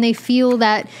you. And they feel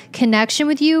that connection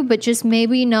with you, but just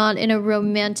maybe not in a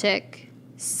romantic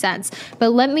sense. But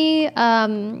let me,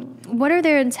 what are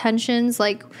their intentions?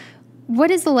 Like,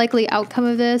 what is the likely outcome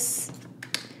of this?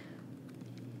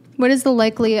 What is the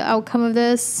likely outcome of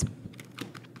this?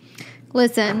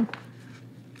 Listen,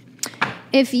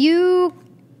 if you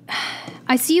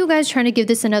I see you guys trying to give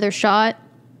this another shot.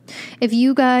 If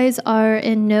you guys are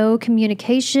in no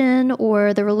communication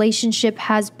or the relationship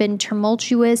has been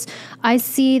tumultuous, I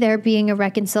see there being a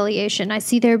reconciliation. I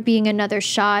see there being another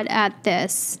shot at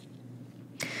this.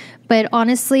 But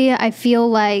honestly, I feel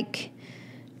like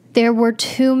there were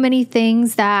too many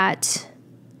things that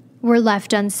were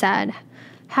left unsaid.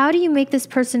 How do you make this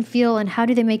person feel, and how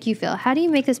do they make you feel? How do you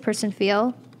make this person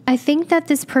feel? I think that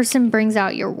this person brings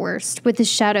out your worst with the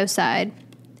shadow side.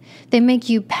 They make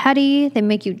you petty, they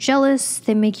make you jealous,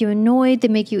 they make you annoyed, they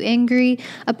make you angry.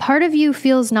 A part of you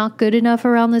feels not good enough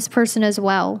around this person as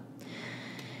well.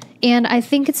 And I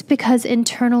think it's because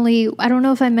internally, I don't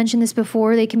know if I mentioned this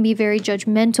before, they can be very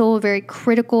judgmental, very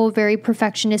critical, very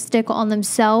perfectionistic on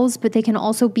themselves, but they can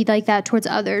also be like that towards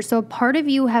others. So a part of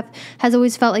you has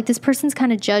always felt like this person's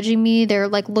kind of judging me. They're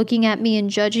like looking at me and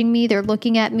judging me. They're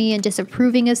looking at me and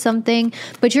disapproving of something,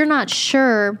 but you're not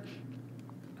sure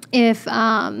if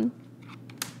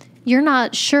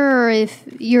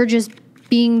you're just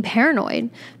being paranoid.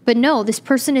 But no, this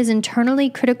person is internally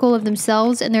critical of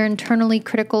themselves and they're internally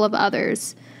critical of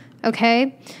others.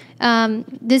 Okay?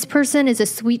 This person is a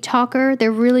sweet talker.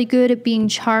 They're really good at being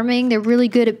charming. They're really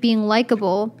good at being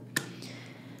likable.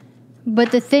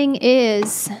 But the thing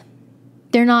is,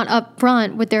 they're not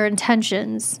upfront with their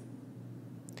intentions.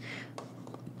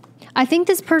 I think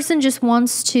this person just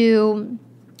wants to...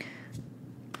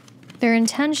 Their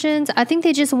intentions, I think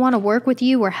they just want to work with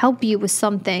you or help you with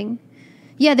something.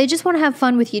 Yeah, they just want to have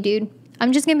fun with you, dude.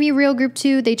 I'm just going to be real, group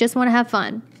 2. They just want to have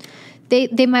fun.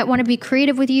 They might want to be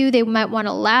creative with you. They might want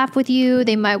to laugh with you.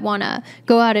 They might want to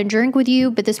go out and drink with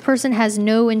you. But this person has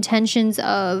no intentions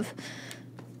of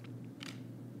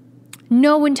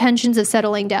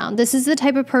settling down. This is the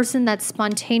type of person that's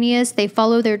spontaneous. They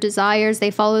follow their desires.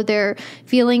 They follow their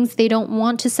feelings. They don't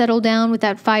want to settle down with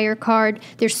that fire card.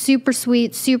 They're super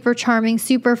sweet, super charming,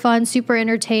 super fun, super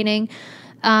entertaining.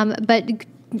 But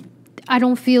I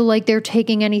don't feel like they're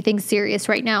taking anything serious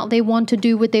right now. They want to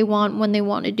do what they want when they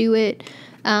want to do it.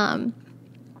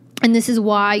 And this is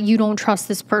why you don't trust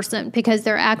this person, because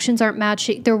their actions aren't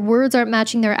matching, their words aren't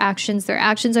matching their actions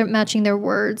aren't matching their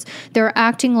words. They're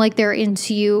acting like they're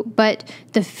into you, but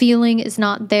the feeling is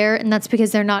not there, and that's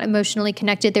because they're not emotionally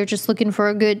connected. They're just looking for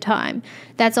a good time.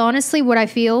 That's honestly what I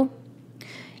feel.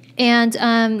 And,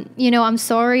 I'm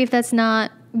sorry if that's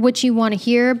not what you want to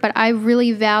hear, but I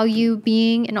really value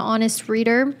being an honest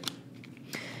reader.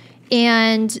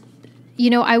 And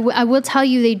I will tell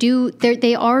you,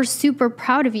 they are super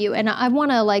proud of you, and I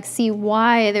want to see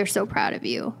why they're so proud of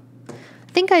you.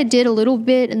 I think I did a little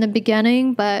bit in the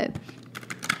beginning, but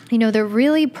they're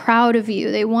really proud of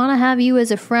you. They want to have you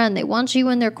as a friend. They want you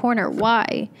in their corner.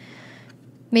 Why?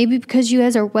 Maybe because you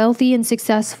guys are wealthy and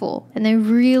successful, and they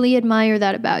really admire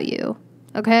that about you.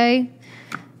 Okay?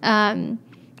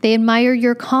 They admire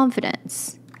your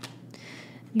confidence.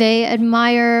 They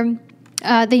admire,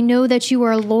 they know that you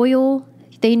are loyal.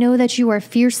 They know that you are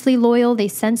fiercely loyal. They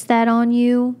sense that on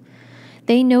you.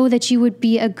 They know that you would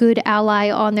be a good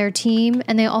ally on their team.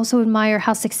 And they also admire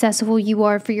how successful you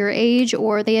are for your age,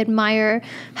 or they admire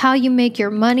how you make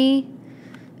your money.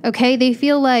 Okay? They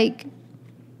feel like,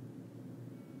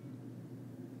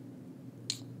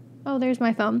 oh, there's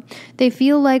my phone. They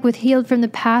feel like with Healed from the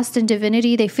Past and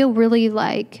Divinity, they feel really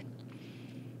like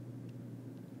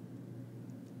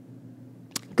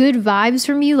good vibes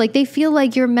from you. Like they feel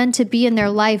like you're meant to be in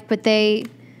their life, but they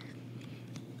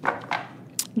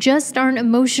just aren't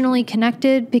emotionally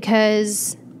connected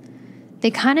because they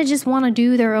kind of just want to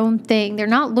do their own thing. They're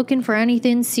not looking for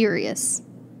anything serious.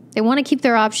 They want to keep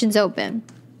their options open.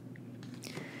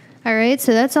 All right,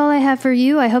 so that's all I have for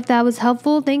you. I hope that was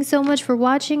helpful. Thanks so much for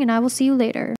watching, and I will see you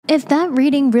later. If that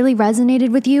reading really resonated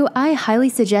with you, I highly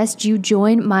suggest you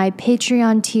join my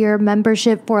Patreon tier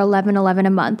membership for $11.11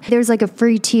 a month. There's a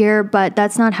free tier, but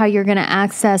that's not how you're going to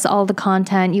access all the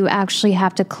content. You actually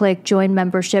have to click join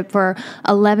membership for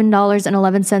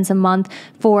 $11.11 a month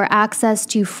for access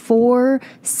to 4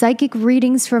 psychic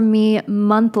readings from me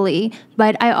monthly.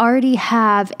 But I already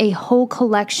have a whole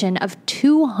collection of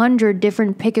 200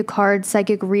 different pick-a-card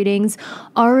psychic readings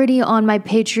already on my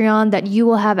Patreon that you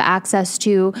will have access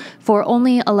to for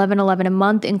only $11.11 a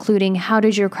month, including how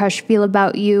does your crush feel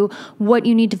about you, what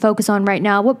you need to focus on right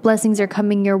now, what blessings are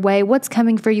coming your way, what's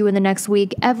coming for you in the next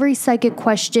week. Every psychic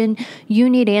question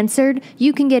you need answered,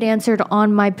 you can get answered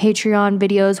on my Patreon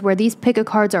videos, where these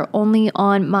pick-a-cards are only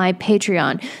on my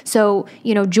Patreon. So,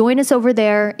 join us over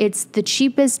there. It's the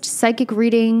cheapest psychic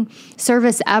reading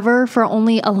service ever for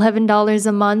only $11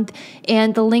 a month.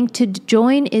 And the link to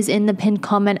join is in the pinned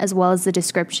comment as well as the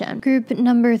description. Group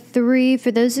number 3,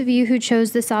 for those of you who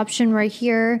chose this option right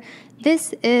here,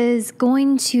 This is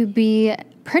going to be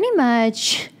pretty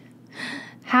much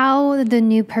how the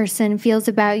new person feels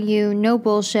about you. No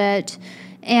bullshit.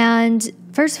 And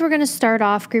first, we're going to start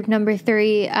off group number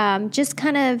 3, just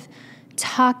kind of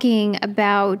talking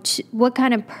about what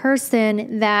kind of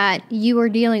person that you are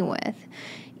dealing with.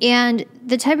 And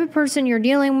the type of person you're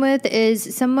dealing with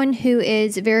is someone who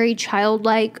is very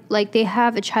childlike, like they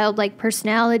have a childlike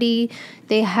personality,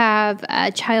 they have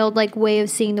a childlike way of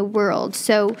seeing the world.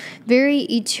 So very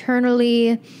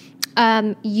eternally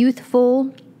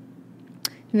youthful,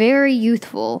 very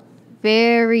youthful,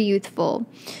 very youthful.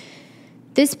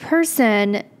 This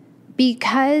person,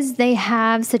 because they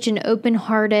have such an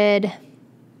open-hearted,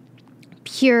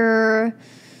 pure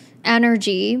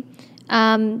energy,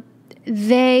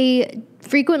 they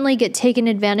frequently get taken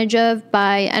advantage of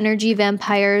by energy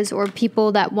vampires or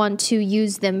people that want to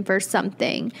use them for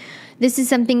something. This is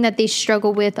something that they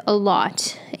struggle with a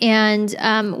lot. And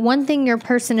one thing your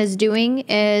person is doing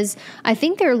is, I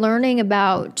think they're learning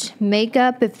about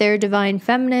makeup if they're divine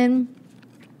feminine,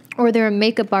 or they're a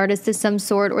makeup artist of some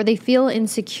sort, or they feel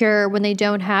insecure when they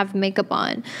don't have makeup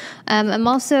on. I'm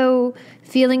also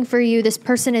feeling for you, this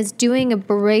person is doing a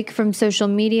break from social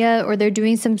media, or they're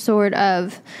doing some sort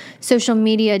of social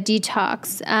media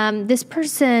detox. This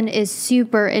person is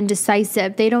super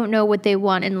indecisive. They don't know what they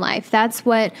want in life. That's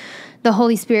what the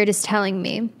Holy Spirit is telling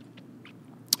me.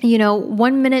 You know,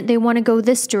 1 minute they want to go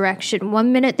this direction,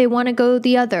 1 minute they want to go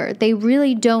the other. They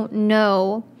really don't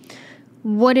know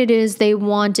what it is they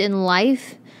want in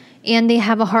life, and they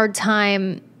have a hard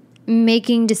time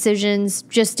making decisions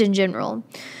just in general.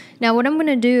 Now, what I'm going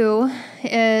to do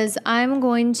is I'm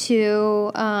going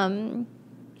to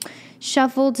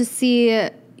shuffle to see,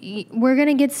 we're going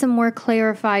to get some more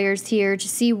clarifiers here to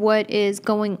see what is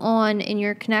going on in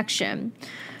your connection.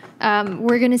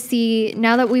 We're going to see,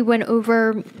 now that we went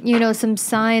over, some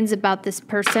signs about this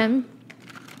person,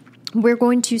 we're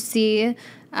going to see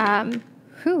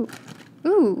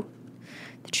Ooh,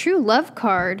 the true love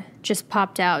card just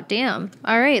popped out. Damn.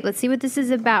 All right, let's see what this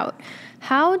is about.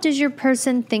 How does your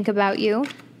person think about you?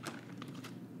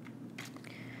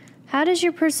 How does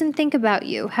your person think about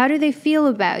you? How do they feel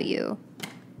about you?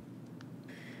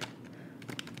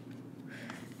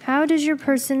 How does your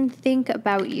person think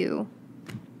about you?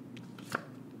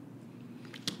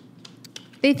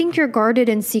 They think you're guarded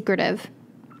and secretive.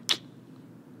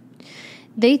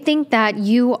 They think that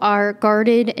you are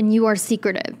guarded and you are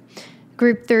secretive.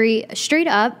 Group 3, straight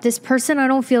up, this person I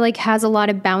don't feel like has a lot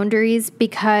of boundaries,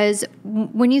 because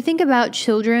when you think about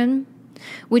children,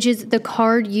 which is the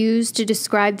card used to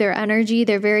describe their energy,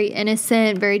 they're very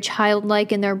innocent, very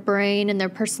childlike in their brain and their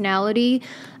personality.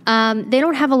 They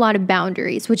don't have a lot of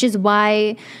boundaries, which is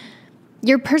why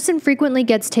your person frequently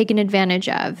gets taken advantage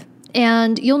of.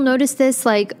 And you'll notice this,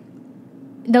 like,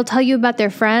 they'll tell you about their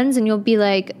friends and you'll be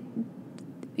like,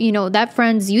 that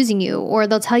friend's using you. Or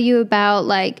they'll tell you about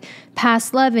like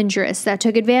past love interests that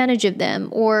took advantage of them.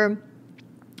 Or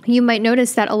you might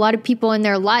notice that a lot of people in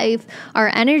their life are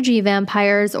energy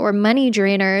vampires or money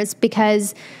drainers,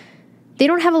 because they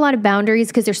don't have a lot of boundaries,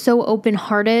 because they're so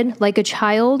open-hearted like a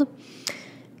child,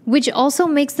 which also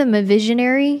makes them a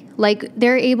visionary. Like,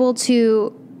 they're able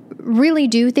to really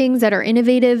do things that are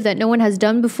innovative that no one has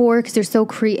done before, because they're so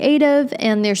creative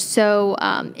and they're so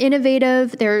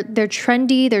innovative. They're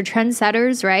trendy. They're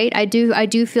trendsetters, right? I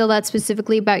do feel that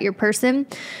specifically about your person.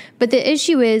 But the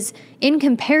issue is, in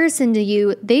comparison to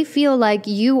you, they feel like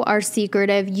you are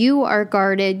secretive, you are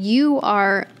guarded, you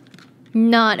are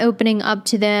not opening up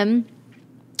to them,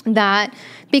 that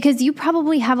because you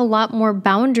probably have a lot more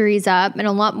boundaries up and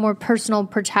a lot more personal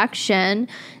protection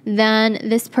than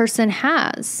this person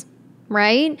has,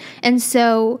 right? And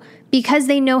so because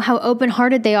they know how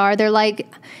open-hearted they are, they're like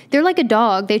a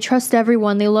dog. They trust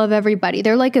everyone. They love everybody.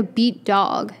 They're like a beat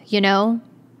dog,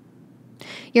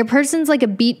 Your person's like a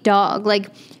beat dog. Like,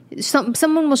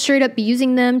 someone will straight up be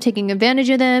using them, taking advantage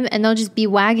of them, and they'll just be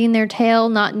wagging their tail,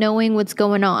 not knowing what's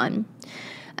going on.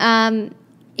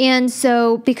 And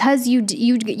so because you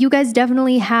guys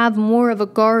definitely have more of a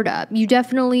guard up, you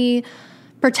definitely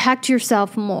protect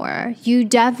yourself more. You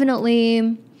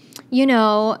definitely,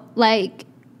 you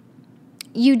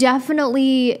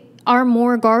definitely are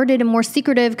more guarded and more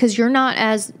secretive, because you're not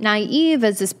as naive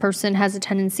as this person has a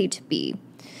tendency to be.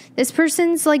 This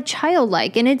person's like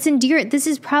childlike, and it's endearing. This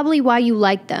is probably why you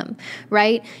like them,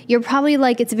 right? You're probably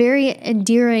like, it's very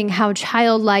endearing how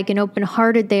childlike and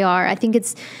open-hearted they are. I think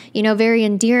it's, very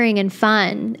endearing and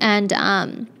fun.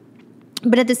 And,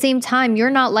 but at the same time, you're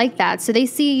not like that. So they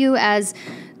see you as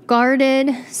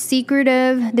guarded,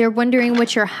 secretive. They're wondering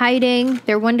what you're hiding.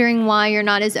 They're wondering why you're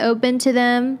not as open to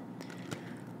them.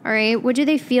 All right. What do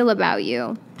they feel about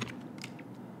you?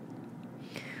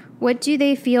 What do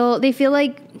they feel? They feel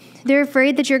like they're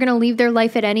afraid that you're going to leave their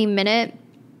life at any minute.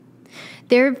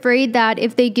 They're afraid that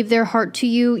if they give their heart to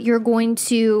you, you're going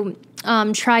to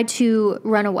try to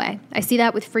run away. I see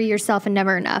that with Free Yourself and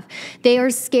Never Enough. They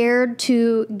are scared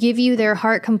to give you their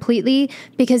heart completely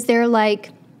because they're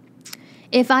like,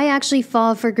 if I actually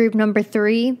fall for group number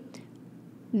 3,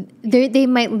 they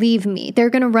might leave me. They're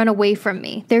going to run away from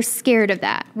me. They're scared of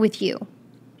that with you.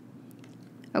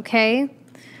 Okay?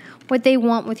 What they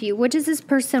want with you. What does this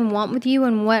person want with you,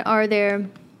 and what are their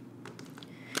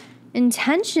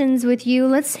intentions with you?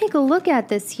 Let's take a look at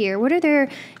this here. What are their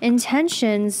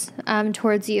intentions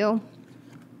towards you?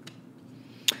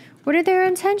 What are their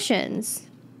intentions?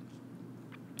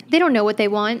 They don't know what they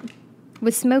want.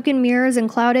 With smoke and mirrors and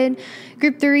clouded.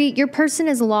 Group 3, your person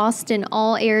is lost in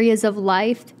all areas of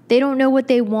life. They don't know what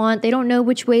they want. They don't know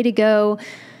which way to go.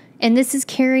 And this is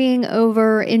carrying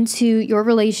over into your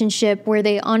relationship where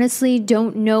they honestly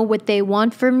don't know what they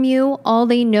want from you. All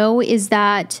they know is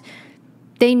that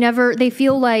they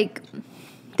feel like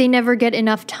they never get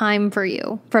enough time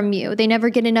from you. They never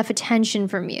get enough attention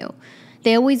from you.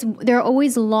 They're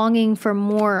always longing for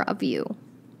more of you.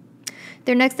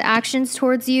 Their next actions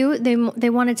towards you, they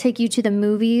want to take you to the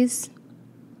movies.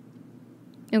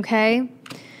 Okay?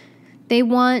 They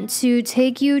want to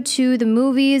take you to the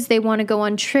movies. They want to go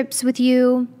on trips with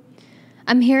you.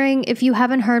 I'm hearing, if you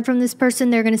haven't heard from this person,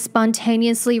 they're going to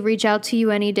spontaneously reach out to you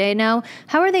any day now.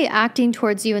 How are they acting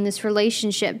towards you in this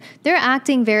relationship? They're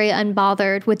acting very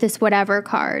unbothered with this whatever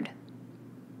card.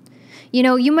 You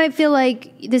know, you might feel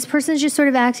like this person's just sort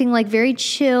of acting like very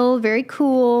chill, very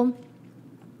cool,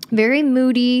 very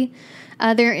moody.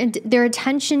 Their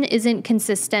attention isn't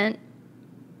consistent.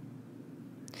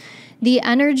 The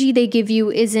energy they give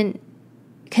you isn't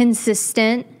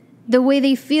consistent. The way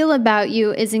they feel about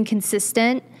you isn't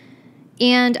consistent.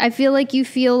 And I feel like you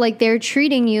feel like they're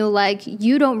treating you like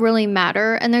you don't really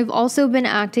matter. And they've also been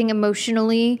acting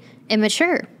emotionally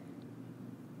immature.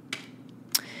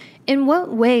 In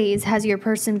what ways has your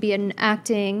person been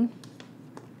acting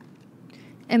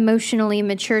emotionally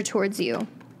immature towards you?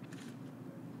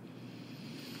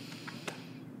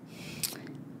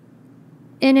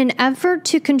 In an effort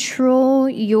to control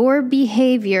your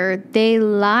behavior, they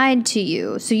lied to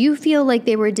you. So you feel like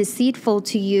they were deceitful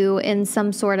to you in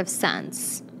some sort of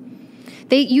sense.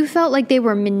 You felt like they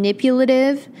were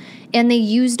manipulative, and they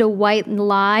used a white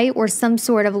lie or some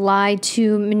sort of lie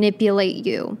to manipulate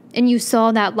you. And you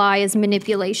saw that lie as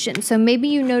manipulation. So maybe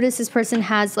you notice this person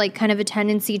has like kind of a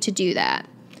tendency to do that.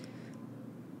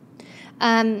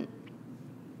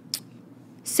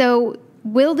 So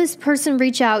will this person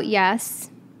reach out? Yes.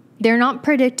 They're not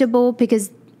predictable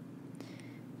because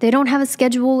they don't have a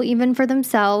schedule even for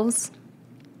themselves.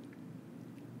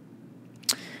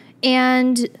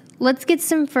 And let's get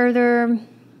some further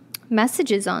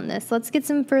messages on this. Let's get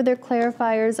some further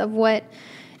clarifiers of what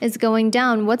is going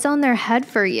down. What's on their head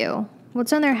for you?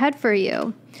 What's on their head for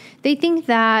you? They think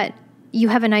that you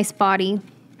have a nice body.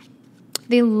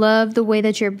 They love the way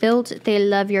that you're built. They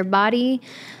love your body.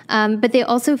 But they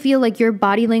also feel like your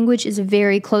body language is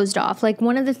very closed off. Like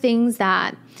one of the things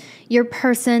that your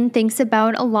person thinks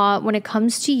about a lot when it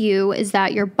comes to you is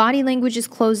that your body language is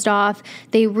closed off.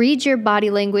 They read your body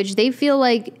language. They feel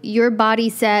like your body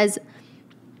says,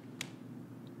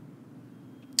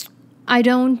 I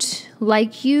don't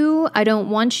like you. I don't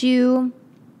want you.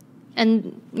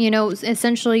 And, you know,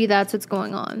 essentially that's what's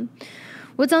going on.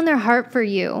 What's on their heart for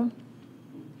you?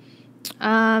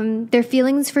 Their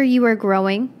feelings for you are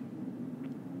growing.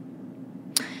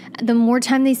 The more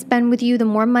time they spend with you, the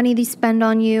more money they spend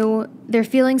on you, their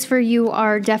feelings for you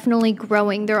are definitely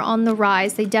growing. They're on the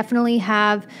rise. They definitely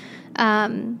have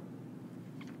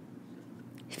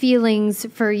feelings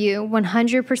for you,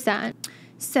 100%.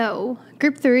 So,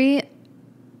 group 3,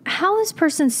 how this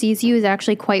person sees you is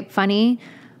actually quite funny.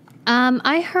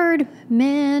 I heard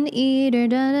man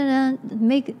eater,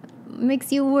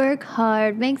 makes you work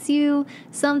hard, makes you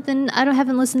something.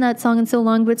 Haven't listened to that song in so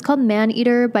long, but it's called Man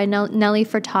Eater by Nelly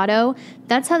Furtado.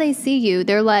 That's how they see you.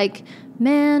 They're like,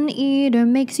 man eater,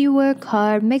 makes you work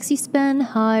hard, makes you spend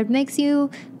hard, makes you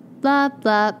blah,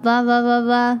 blah, blah, blah, blah,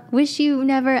 blah. Wish you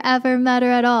never, ever met her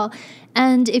at all.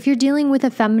 And if you're dealing with a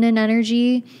feminine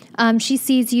energy, she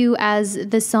sees you as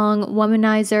the song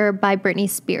Womanizer by Britney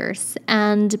Spears.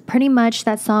 And pretty much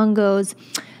that song goes,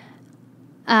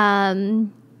 how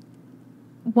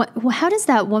does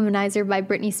that Womanizer by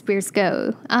Britney Spears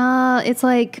go? It's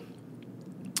like,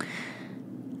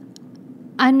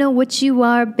 I know what you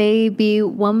are, baby.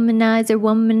 Womanizer,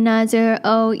 womanizer.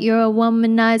 Oh, you're a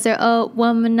womanizer. Oh,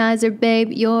 womanizer,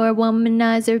 babe. You're a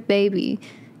womanizer, baby.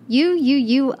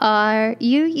 You are a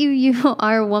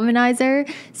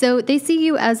womanizer. So they see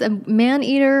you as a man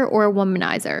eater or a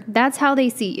womanizer. That's how they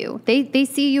see you. They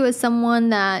see you as someone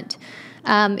that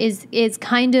is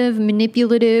kind of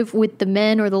manipulative with the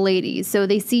men or the ladies. So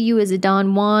they see you as a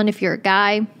Don Juan if you're a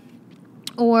guy,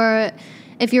 or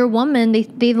if you're a woman,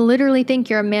 they literally think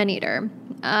you're a man eater.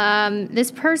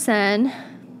 This person,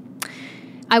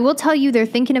 I will tell you, they're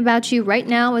thinking about you right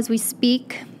now as we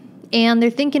speak. And they're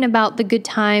thinking about the good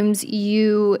times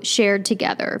you shared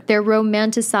together. They're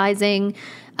romanticizing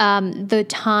the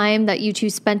time that you two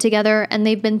spent together, and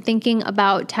they've been thinking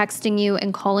about texting you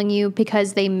and calling you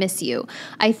because they miss you.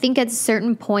 I think at a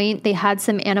certain point they had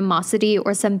some animosity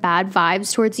or some bad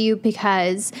vibes towards you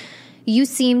because you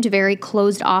seemed very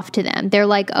closed off to them. They're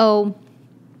like, oh,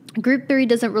 group 3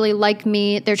 doesn't really like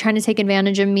me. They're trying to take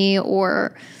advantage of me,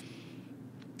 or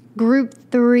group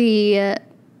 3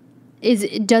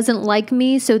 doesn't like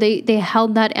me, so they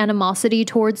held that animosity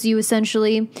towards you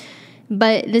essentially.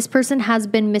 But this person has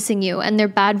been missing you, and their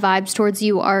bad vibes towards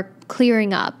you are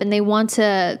clearing up, and they want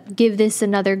to give this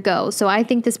another go. So I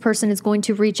think this person is going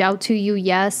to reach out to you,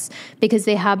 yes, because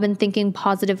they have been thinking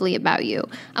positively about you.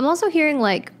 I'm also hearing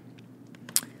like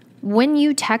when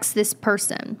you text this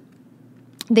person,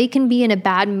 they can be in a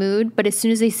bad mood, but as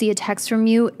soon as they see a text from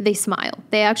you, they smile.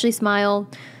 They actually smile,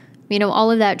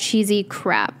 all of that cheesy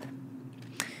crap.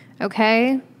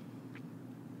 Okay.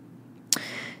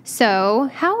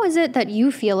 So, how is it that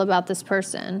you feel about this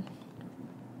person?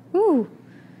 Ooh.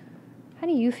 How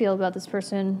do you feel about this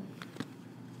person?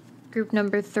 Group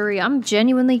number 3. I'm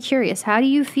genuinely curious. How do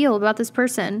you feel about this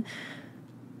person?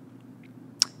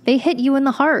 They hit you in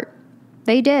the heart.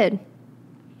 They did.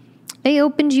 They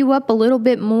opened you up a little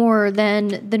bit more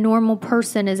than the normal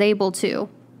person is able to,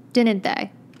 didn't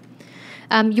they?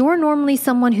 You're normally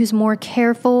someone who's more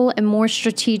careful and more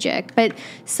strategic, but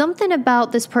something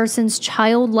about this person's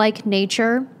childlike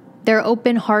nature, their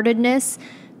open-heartedness,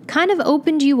 kind of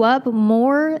opened you up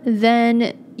more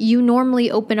than you normally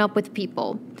open up with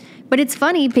people. But it's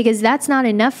funny because that's not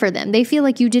enough for them. They feel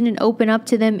like you didn't open up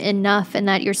to them enough and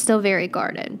that you're still very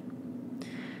guarded.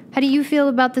 How do you feel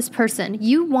about this person?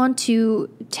 You want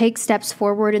to take steps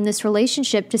forward in this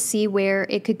relationship to see where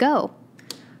it could go.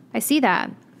 I see that.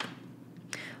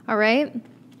 All right,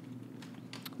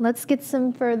 let's get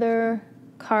some further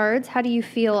cards. How do you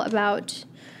feel about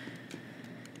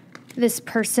this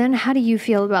person? How do you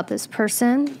feel about this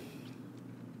person?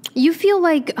 You feel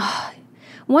like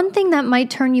one thing that might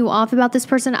turn you off about this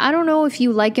person, I don't know if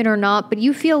you like it or not, but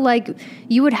you feel like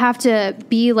you would have to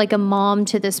be like a mom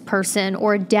to this person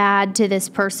or a dad to this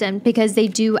person because they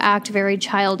do act very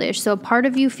childish. So a part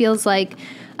of you feels like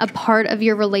a part of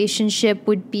your relationship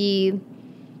would be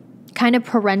kind of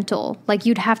parental, like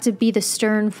you'd have to be the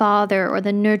stern father or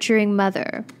the nurturing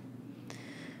mother.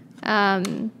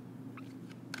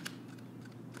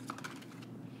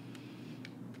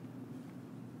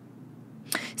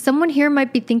 Someone here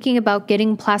might be thinking about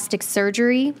getting plastic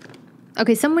surgery.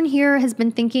 Okay, someone here has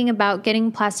been thinking about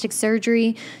getting plastic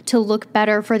surgery to look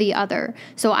better for the other.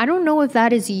 So I don't know if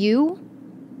that is you,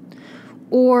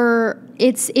 or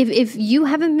it's if you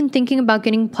haven't been thinking about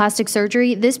getting plastic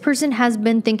surgery, this person has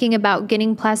been thinking about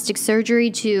getting plastic surgery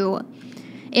to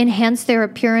enhance their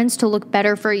appearance to look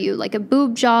better for you, like a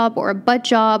boob job or a butt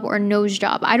job or a nose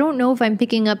job. I don't know if I'm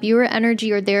picking up your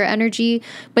energy or their energy,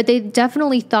 but they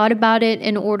definitely thought about it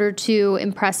in order to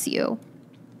impress you.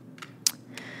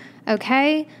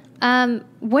 Okay,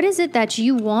 what is it that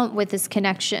you want with this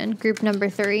connection, group number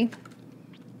 3?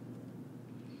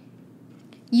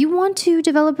 You want to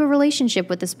develop a relationship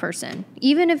with this person,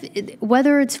 even if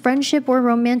whether it's friendship or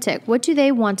romantic. What do they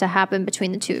want to happen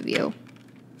between the two of you?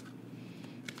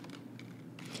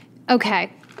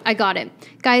 Okay, I got it.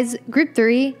 Guys, group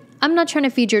 3, I'm not trying to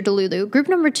feed your delulu. Group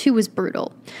number 2 was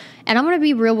brutal. And I'm going to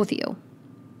be real with you.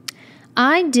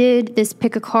 I did this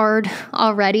pick a card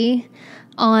already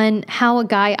on how a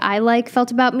guy I like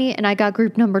felt about me, and I got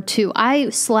group number 2. I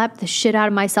slapped the shit out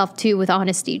of myself too with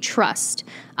honesty, trust.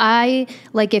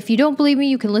 If you don't believe me,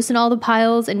 you can listen to all the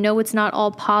piles and know it's not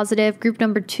all positive. Group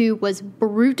number 2 was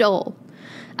brutal.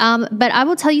 But I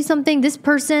will tell you something, this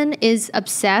person is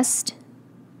obsessed.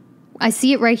 I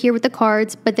see it right here with the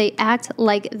cards, but they act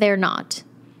like they're not.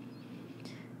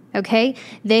 Okay?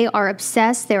 They are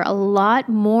obsessed. They're a lot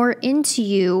more into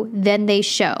you than they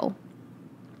show.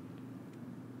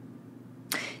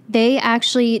 They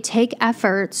actually take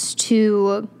efforts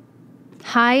to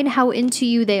hide how into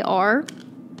you they are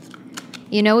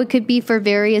You know, it could be for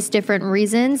various different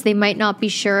reasons. They might not be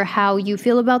sure how you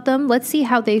feel about them. Let's see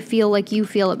how they feel like you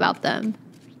feel about them.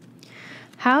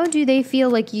 How do they feel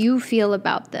like you feel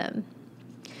about them?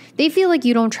 They feel like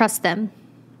you don't trust them.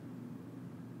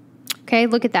 Okay,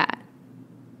 look at that.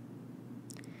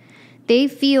 They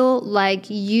feel like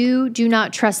you do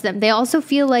not trust them. They also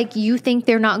feel like you think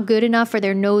they're not good enough or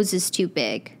their nose is too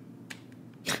big.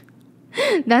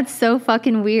 That's so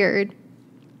fucking weird.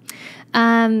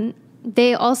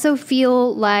 They also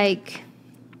feel like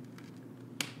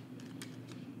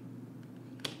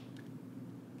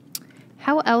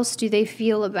how else do they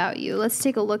feel about you? Let's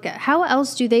take a look at how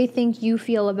else do they think you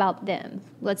feel about them?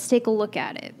 Let's take a look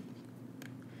at it.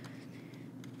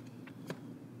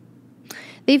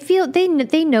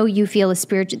 They know you feel a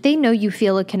spiritual, they know you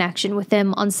feel a connection with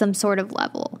them on some sort of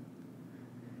level.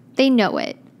 They know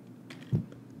it.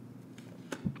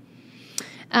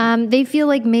 They feel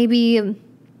like maybe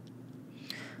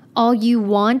all you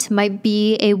want might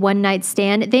be a one-night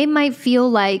stand. They might feel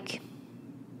like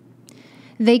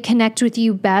they connect with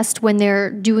you best when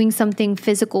they're doing something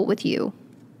physical with you.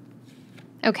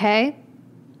 Okay?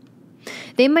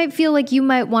 They might feel like you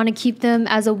might want to keep them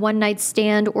as a one-night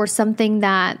stand or something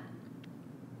that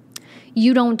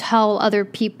you don't tell other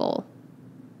people.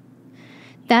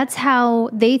 That's how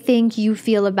they think you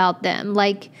feel about them.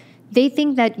 Like, they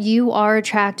think that you are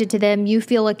attracted to them, you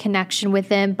feel a connection with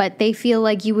them, but they feel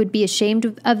like you would be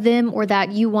ashamed of them or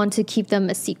that you want to keep them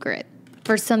a secret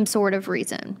for some sort of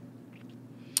reason.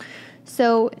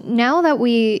 So now that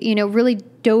we, really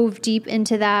dove deep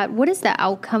into that, what is the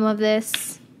outcome of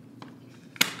this?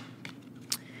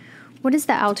 What is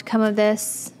the outcome of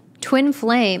this? Twin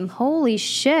flame. Holy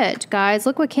shit, guys.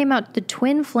 Look what came out. The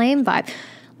twin flame vibe.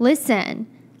 Listen,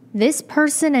 this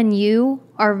person and you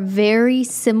are very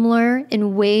similar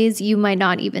in ways you might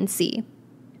not even see.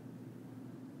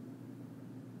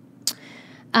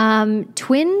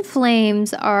 Twin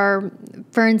flames are,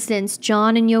 for instance,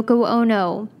 John and Yoko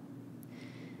Ono,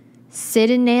 Sid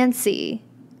and Nancy.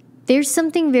 There's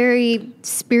something very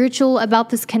spiritual about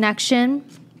this connection.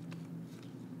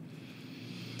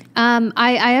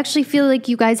 I actually feel like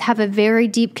you guys have a very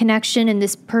deep connection and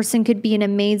this person could be an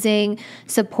amazing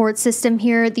support system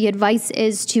here. The advice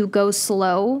is to go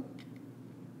slow.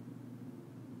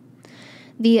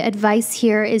 The advice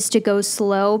here is to go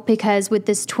slow because with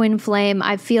this twin flame,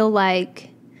 I feel like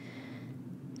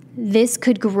this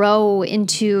could grow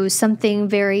into something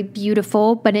very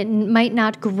beautiful, but it might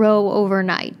not grow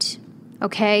overnight.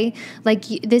 Okay, like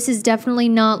this is definitely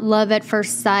not love at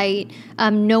first sight.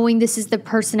 Knowing this is the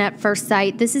person at first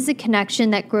sight. This is a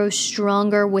connection that grows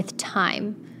stronger with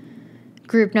time.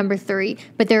 Group number 3.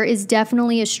 But there is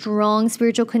definitely a strong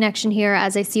spiritual connection here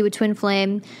as I see with twin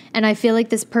flame. And I feel like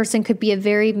this person could be a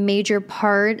very major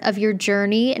part of your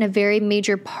journey and a very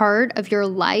major part of your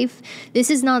life. This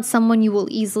is not someone you will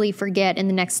easily forget in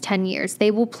the next 10 years.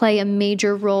 They will play a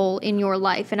major role in your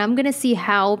life. And I'm going to see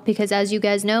how, because as you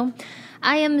guys know,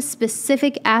 I am a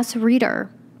specific ass reader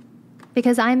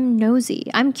because I'm nosy.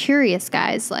 I'm curious,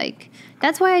 guys. Like,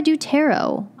 that's why I do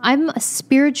tarot. I'm a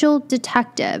spiritual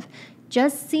detective.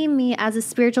 Just see me as a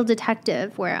spiritual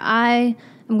detective where I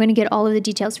am going to get all of the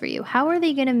details for you. How are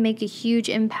they going to make a huge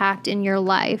impact in your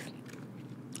life?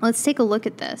 Let's take a look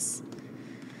at this.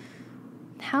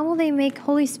 How will they make,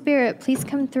 Holy Spirit, please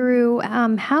come through.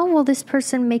 How will this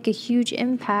person make a huge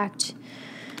impact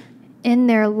in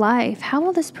their life? How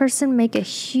will this person make a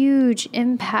huge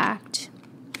impact?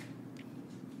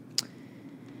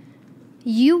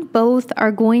 You both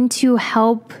are going to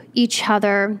help each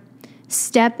other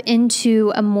step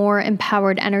into a more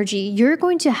empowered energy. You're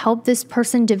going to help this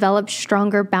person develop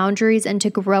stronger boundaries and to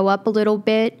grow up a little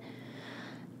bit,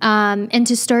 and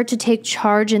to start to take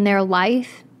charge in their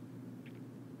life.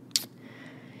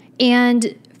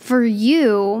 And for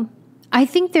you, I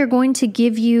think they're going to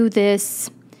give you this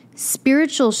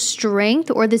spiritual strength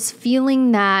or this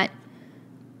feeling that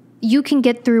you can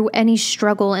get through any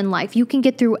struggle in life. You can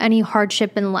get through any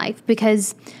hardship in life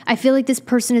because I feel like this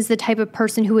person is the type of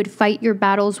person who would fight your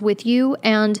battles with you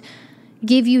and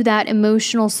give you that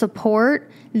emotional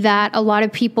support that a lot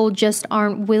of people just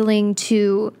aren't willing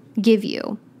to give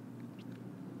you.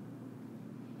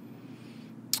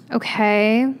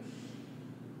 Okay.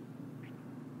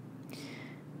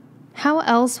 How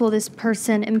else will this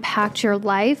person impact your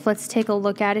life? Let's take a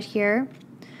look at it here.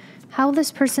 How will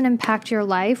this person impact your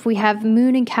life? We have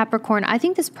Moon and Capricorn. I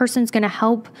think this person's going to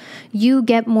help you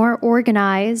get more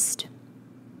organized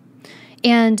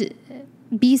and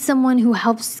be someone who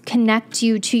helps connect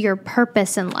you to your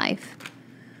purpose in life.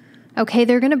 Okay,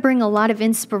 they're going to bring a lot of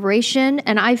inspiration,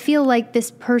 and I feel like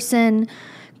this person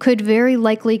could very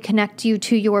likely connect you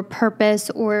to your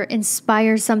purpose or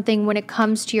inspire something when it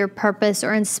comes to your purpose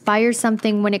or inspire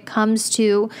something when it comes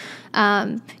to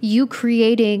you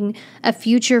creating a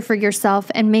future for yourself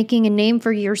and making a name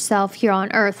for yourself here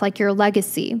on earth, like your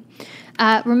legacy.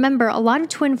 Remember, a lot of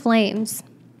twin flames,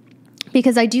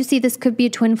 because I do see this could be a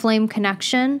twin flame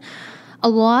connection. A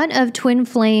lot of twin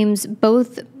flames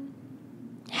both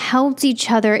helped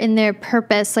each other in their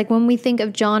purpose. Like when we think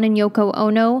of John and Yoko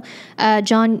Ono,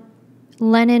 John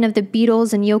Lennon of the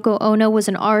Beatles and Yoko Ono was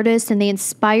an artist, and they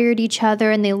inspired each other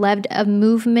and they led a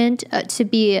movement to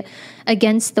be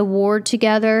against the war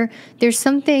together. There's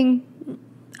something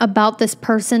about this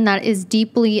person that is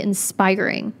deeply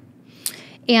inspiring.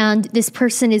 And this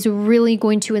person is really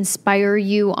going to inspire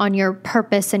you on your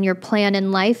purpose and your plan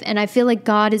in life. And I feel like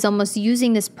God is almost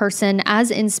using this person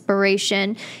as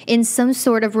inspiration in some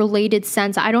sort of related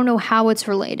sense. I don't know how it's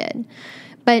related,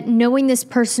 but knowing this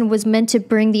person was meant to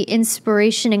bring the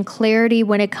inspiration and clarity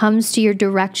when it comes to your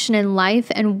direction in life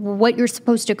and what you're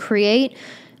supposed to create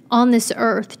on this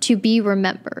earth to be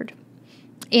remembered.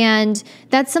 And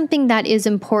that's something that is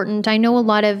important. I know a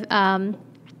lot of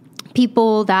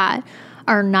people that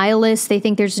are nihilists. They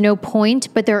think there's no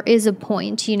point, but there is a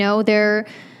point. You know, there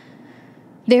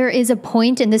is a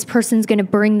point, and this person's going to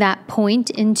bring that point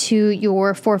into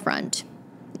your forefront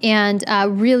and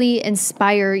really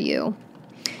inspire you.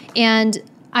 And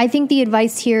I think the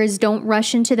advice here is don't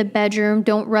rush into the bedroom,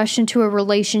 don't rush into a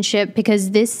relationship,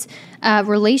 because this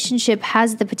relationship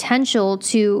has the potential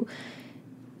to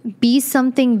be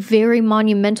something very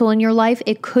monumental in your life.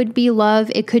 It could be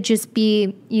love. It could just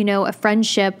be, you know, a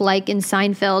friendship like in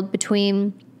Seinfeld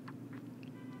between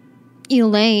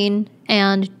Elaine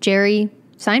and Jerry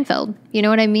Seinfeld. You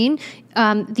know what I mean?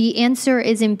 The answer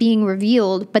isn't being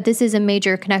revealed, but this is a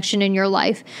major connection in your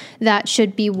life that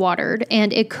should be watered,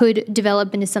 and it could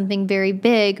develop into something very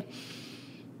big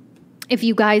if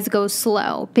you guys go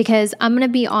slow. Because I'm going to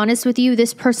be honest with you,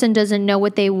 this person doesn't know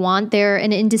what they want. They're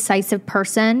an indecisive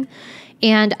person.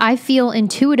 And I feel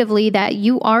intuitively that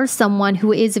you are someone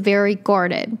who is very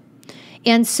guarded.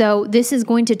 And so this is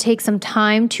going to take some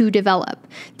time to develop.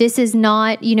 This is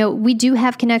not, you know, we do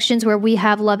have connections where we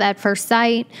have love at first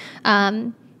sight,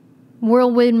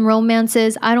 whirlwind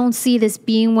romances. I don't see this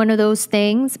being one of those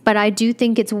things, but I do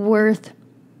think it's worth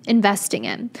investing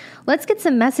in. Let's get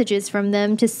some messages from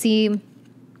them to see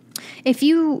if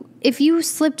you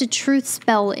slipped a truth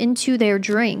spell into their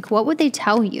drink, what would they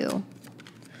tell you?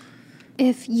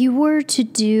 If you were to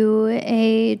do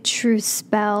a truth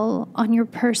spell on your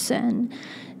person,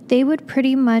 they would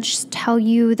pretty much tell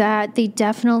you that they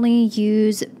definitely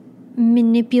use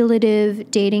manipulative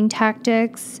dating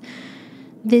tactics.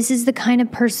 This is the kind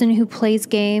of person who plays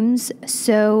games.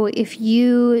 So if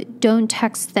you don't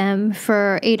text them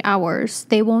for 8 hours,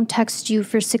 they won't text you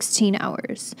for 16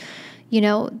 hours. You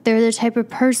know, they're the type of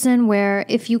person where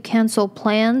if you cancel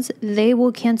plans, they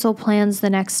will cancel plans the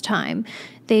next time.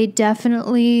 They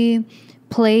definitely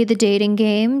play the dating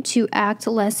game to act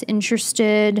less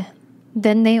interested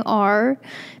than they are,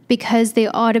 because they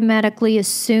automatically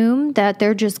assume that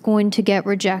they're just going to get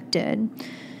rejected.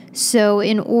 So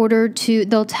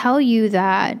they'll tell you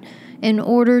that in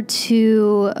order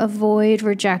to avoid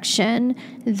rejection,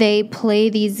 they play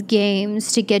these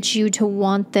games to get you to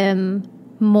want them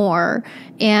more.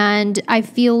 And I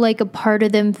feel like a part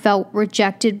of them felt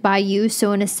rejected by you.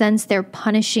 So in a sense, they're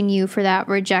punishing you for that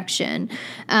rejection.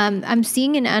 I'm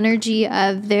seeing an energy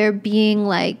of there being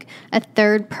like a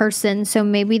third person. So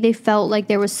maybe they felt like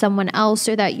there was someone else,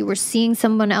 or that you were seeing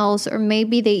someone else, or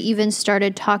maybe they even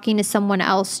started talking to someone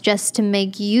else just to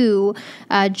make you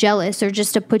jealous, or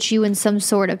just to put you in some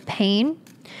sort of pain.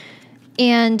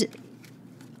 And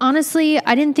honestly,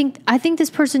 I think this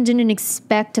person didn't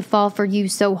expect to fall for you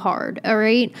so hard, all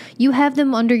right? You have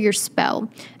them under your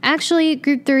spell. Actually,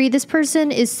 group 3, this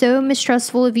person is so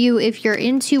mistrustful of you. If you're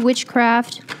into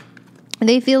witchcraft,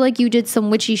 they feel like you did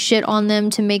some witchy shit on them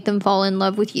to make them fall in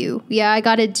love with you. Yeah, I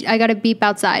gotta beep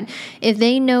outside. If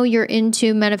they know you're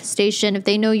into manifestation, if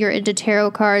they know you're into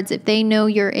tarot cards, if they know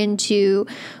you're into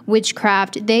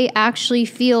witchcraft, they actually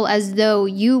feel as though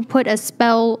you put a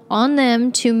spell on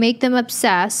them to make them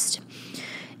obsessed.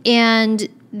 And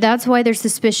that's why they're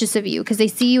suspicious of you, because they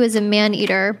see you as a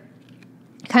man-eater.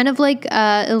 Kind of like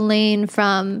Elaine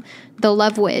from The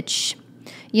Love Witch.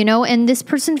 You know, and this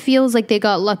person feels like they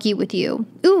got lucky with you.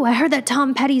 Ooh, I heard that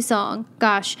Tom Petty song.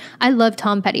 Gosh, I love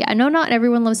Tom Petty. I know not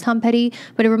everyone loves Tom Petty,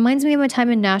 but it reminds me of my time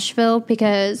in Nashville,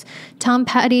 because Tom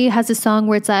Petty has a song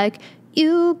where it's like,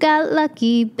 you got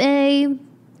lucky, babe,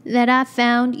 that I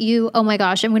found you. Oh my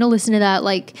gosh, I'm going to listen to that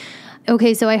like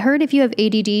Okay, so I heard if you have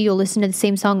ADD, you'll listen to the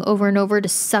same song over and over to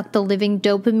suck the living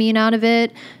dopamine out of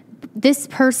it. This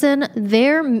person,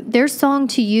 their song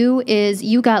to you is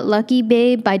You Got Lucky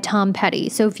Babe by Tom Petty.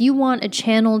 So if you want a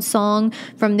channeled song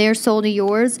from their soul to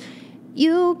yours,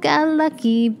 you got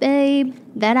lucky, babe,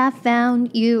 that I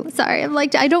found you. Sorry,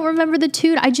 I don't remember the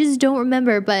tune. I just don't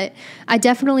remember, but I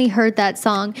definitely heard that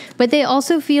song. But they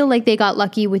also feel like they got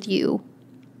lucky with you.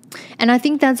 And I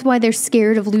think that's why they're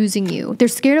scared of losing you. They're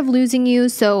scared of losing you,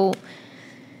 so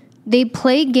they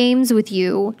play games with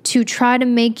you to try to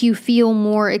make you feel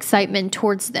more excitement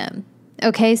towards them.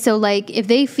 Okay, so like if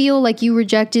they feel like you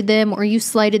rejected them or you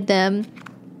slighted them,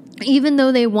 even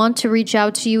though they want to reach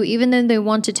out to you, even though they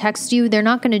want to text you, they're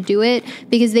not going to do it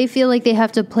because they feel like they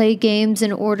have to play games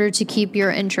in order to keep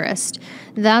your interest.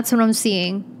 That's what I'm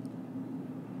seeing.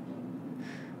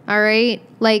 All right?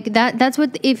 Like that's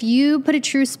what, if you put a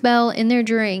true spell in their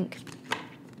drink,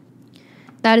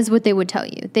 that is what they would tell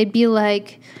you. They'd be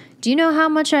like, do you know how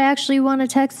much I actually want to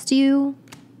text you?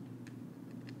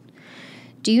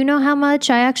 Do you know how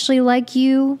much I actually like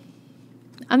you?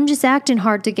 I'm just acting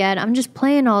hard to get. I'm just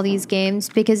playing all these games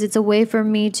because it's a way for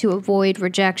me to avoid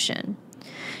rejection.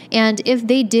 And if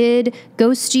they did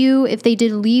ghost you, if they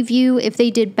did leave you, if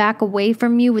they did back away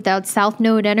from you without South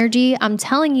Node energy, I'm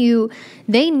telling you,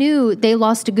 they knew they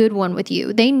lost a good one with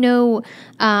you. They know,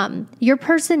 your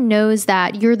person knows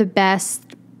that you're the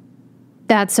best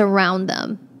that's around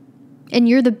them. And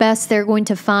you're the best they're going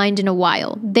to find in a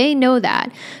while. They know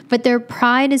that. But their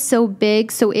pride is so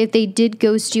big. So if they did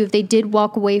ghost you, if they did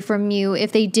walk away from you,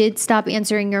 if they did stop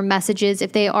answering your messages,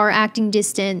 if they are acting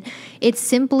distant, it's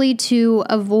simply to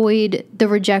avoid the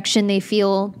rejection they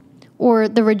feel, or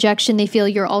the rejection they feel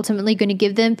you're ultimately going to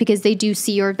give them, because they do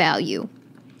see your value.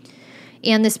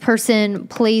 And this person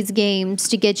plays games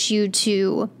to get you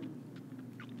to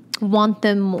want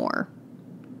them more.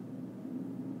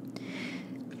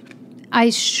 I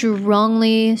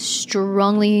strongly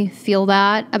feel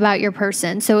that about your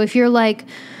person. So if you're like,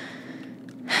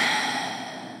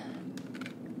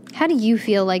 how do you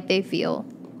feel like they feel?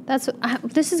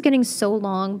 This is getting so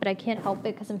long, but I can't help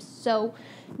it because I'm so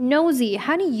nosy.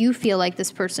 How do you feel like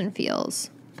this person feels?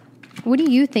 What do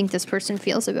you think this person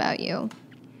feels about you?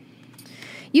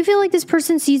 You feel like this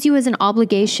person sees you as an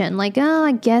obligation. Like, oh,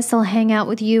 I guess I'll hang out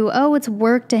with you. Oh, it's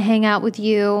work to hang out with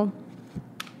you.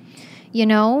 You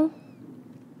know?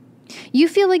 You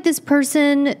feel like this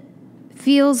person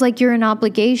feels like you're an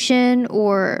obligation,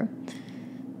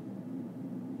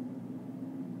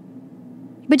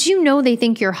 but you know they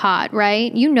think you're hot,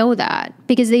 right? You know that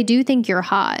because they do think you're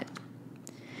hot.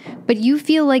 But you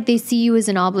feel like they see you as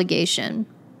an obligation.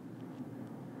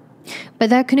 But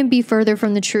that couldn't be further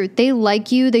from the truth. They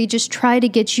like you. They just try to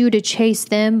get you to chase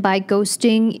them by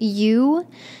ghosting you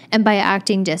and by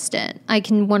acting distant. I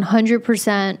can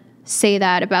 100% say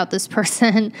that about this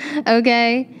person,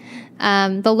 okay?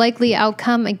 The likely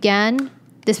outcome, again,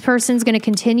 this person's going to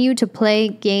continue to play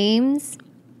games.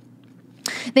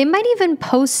 They might even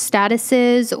post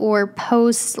statuses or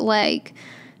post like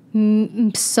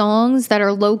songs that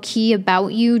are low-key about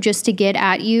you just to get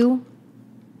at you,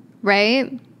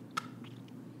 right?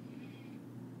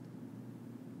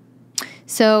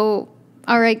 So,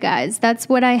 all right, guys, that's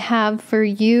what I have for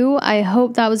you. I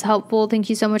hope that was helpful. Thank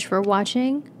you so much for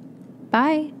watching.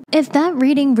 Bye. If that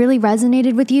reading really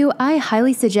resonated with you, I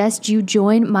highly suggest you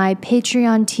join my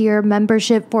Patreon tier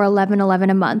membership for $11.11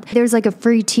 a month. There's like a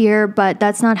free tier, but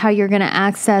that's not how you're going to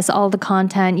access all the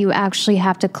content. You actually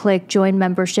have to click join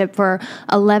membership for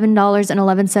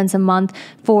 $11.11 a month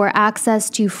for access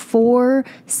to 4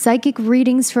 psychic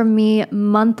readings from me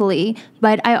monthly.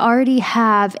 But I already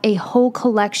have a whole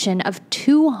collection of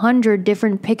 200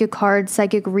 different pick a card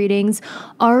psychic readings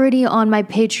already on my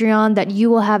Patreon that you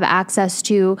will have access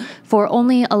to for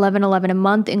only $11.11 a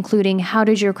month, including how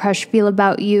does your crush feel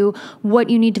about you, what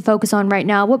you need to focus on right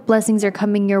now, what blessings are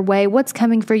coming your way, what's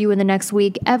coming for you in the next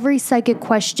week. Every psychic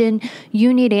question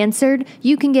you need answered,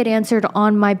 you can get answered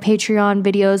on my Patreon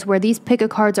videos, where these pick a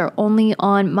cards are only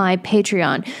on my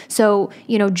Patreon. So,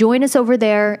 join us over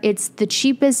there. It's the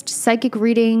cheapest psychic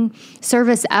reading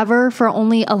service ever for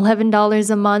only $11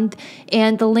 a month.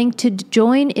 And the link to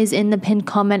join is in the pinned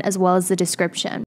comment as well as the description.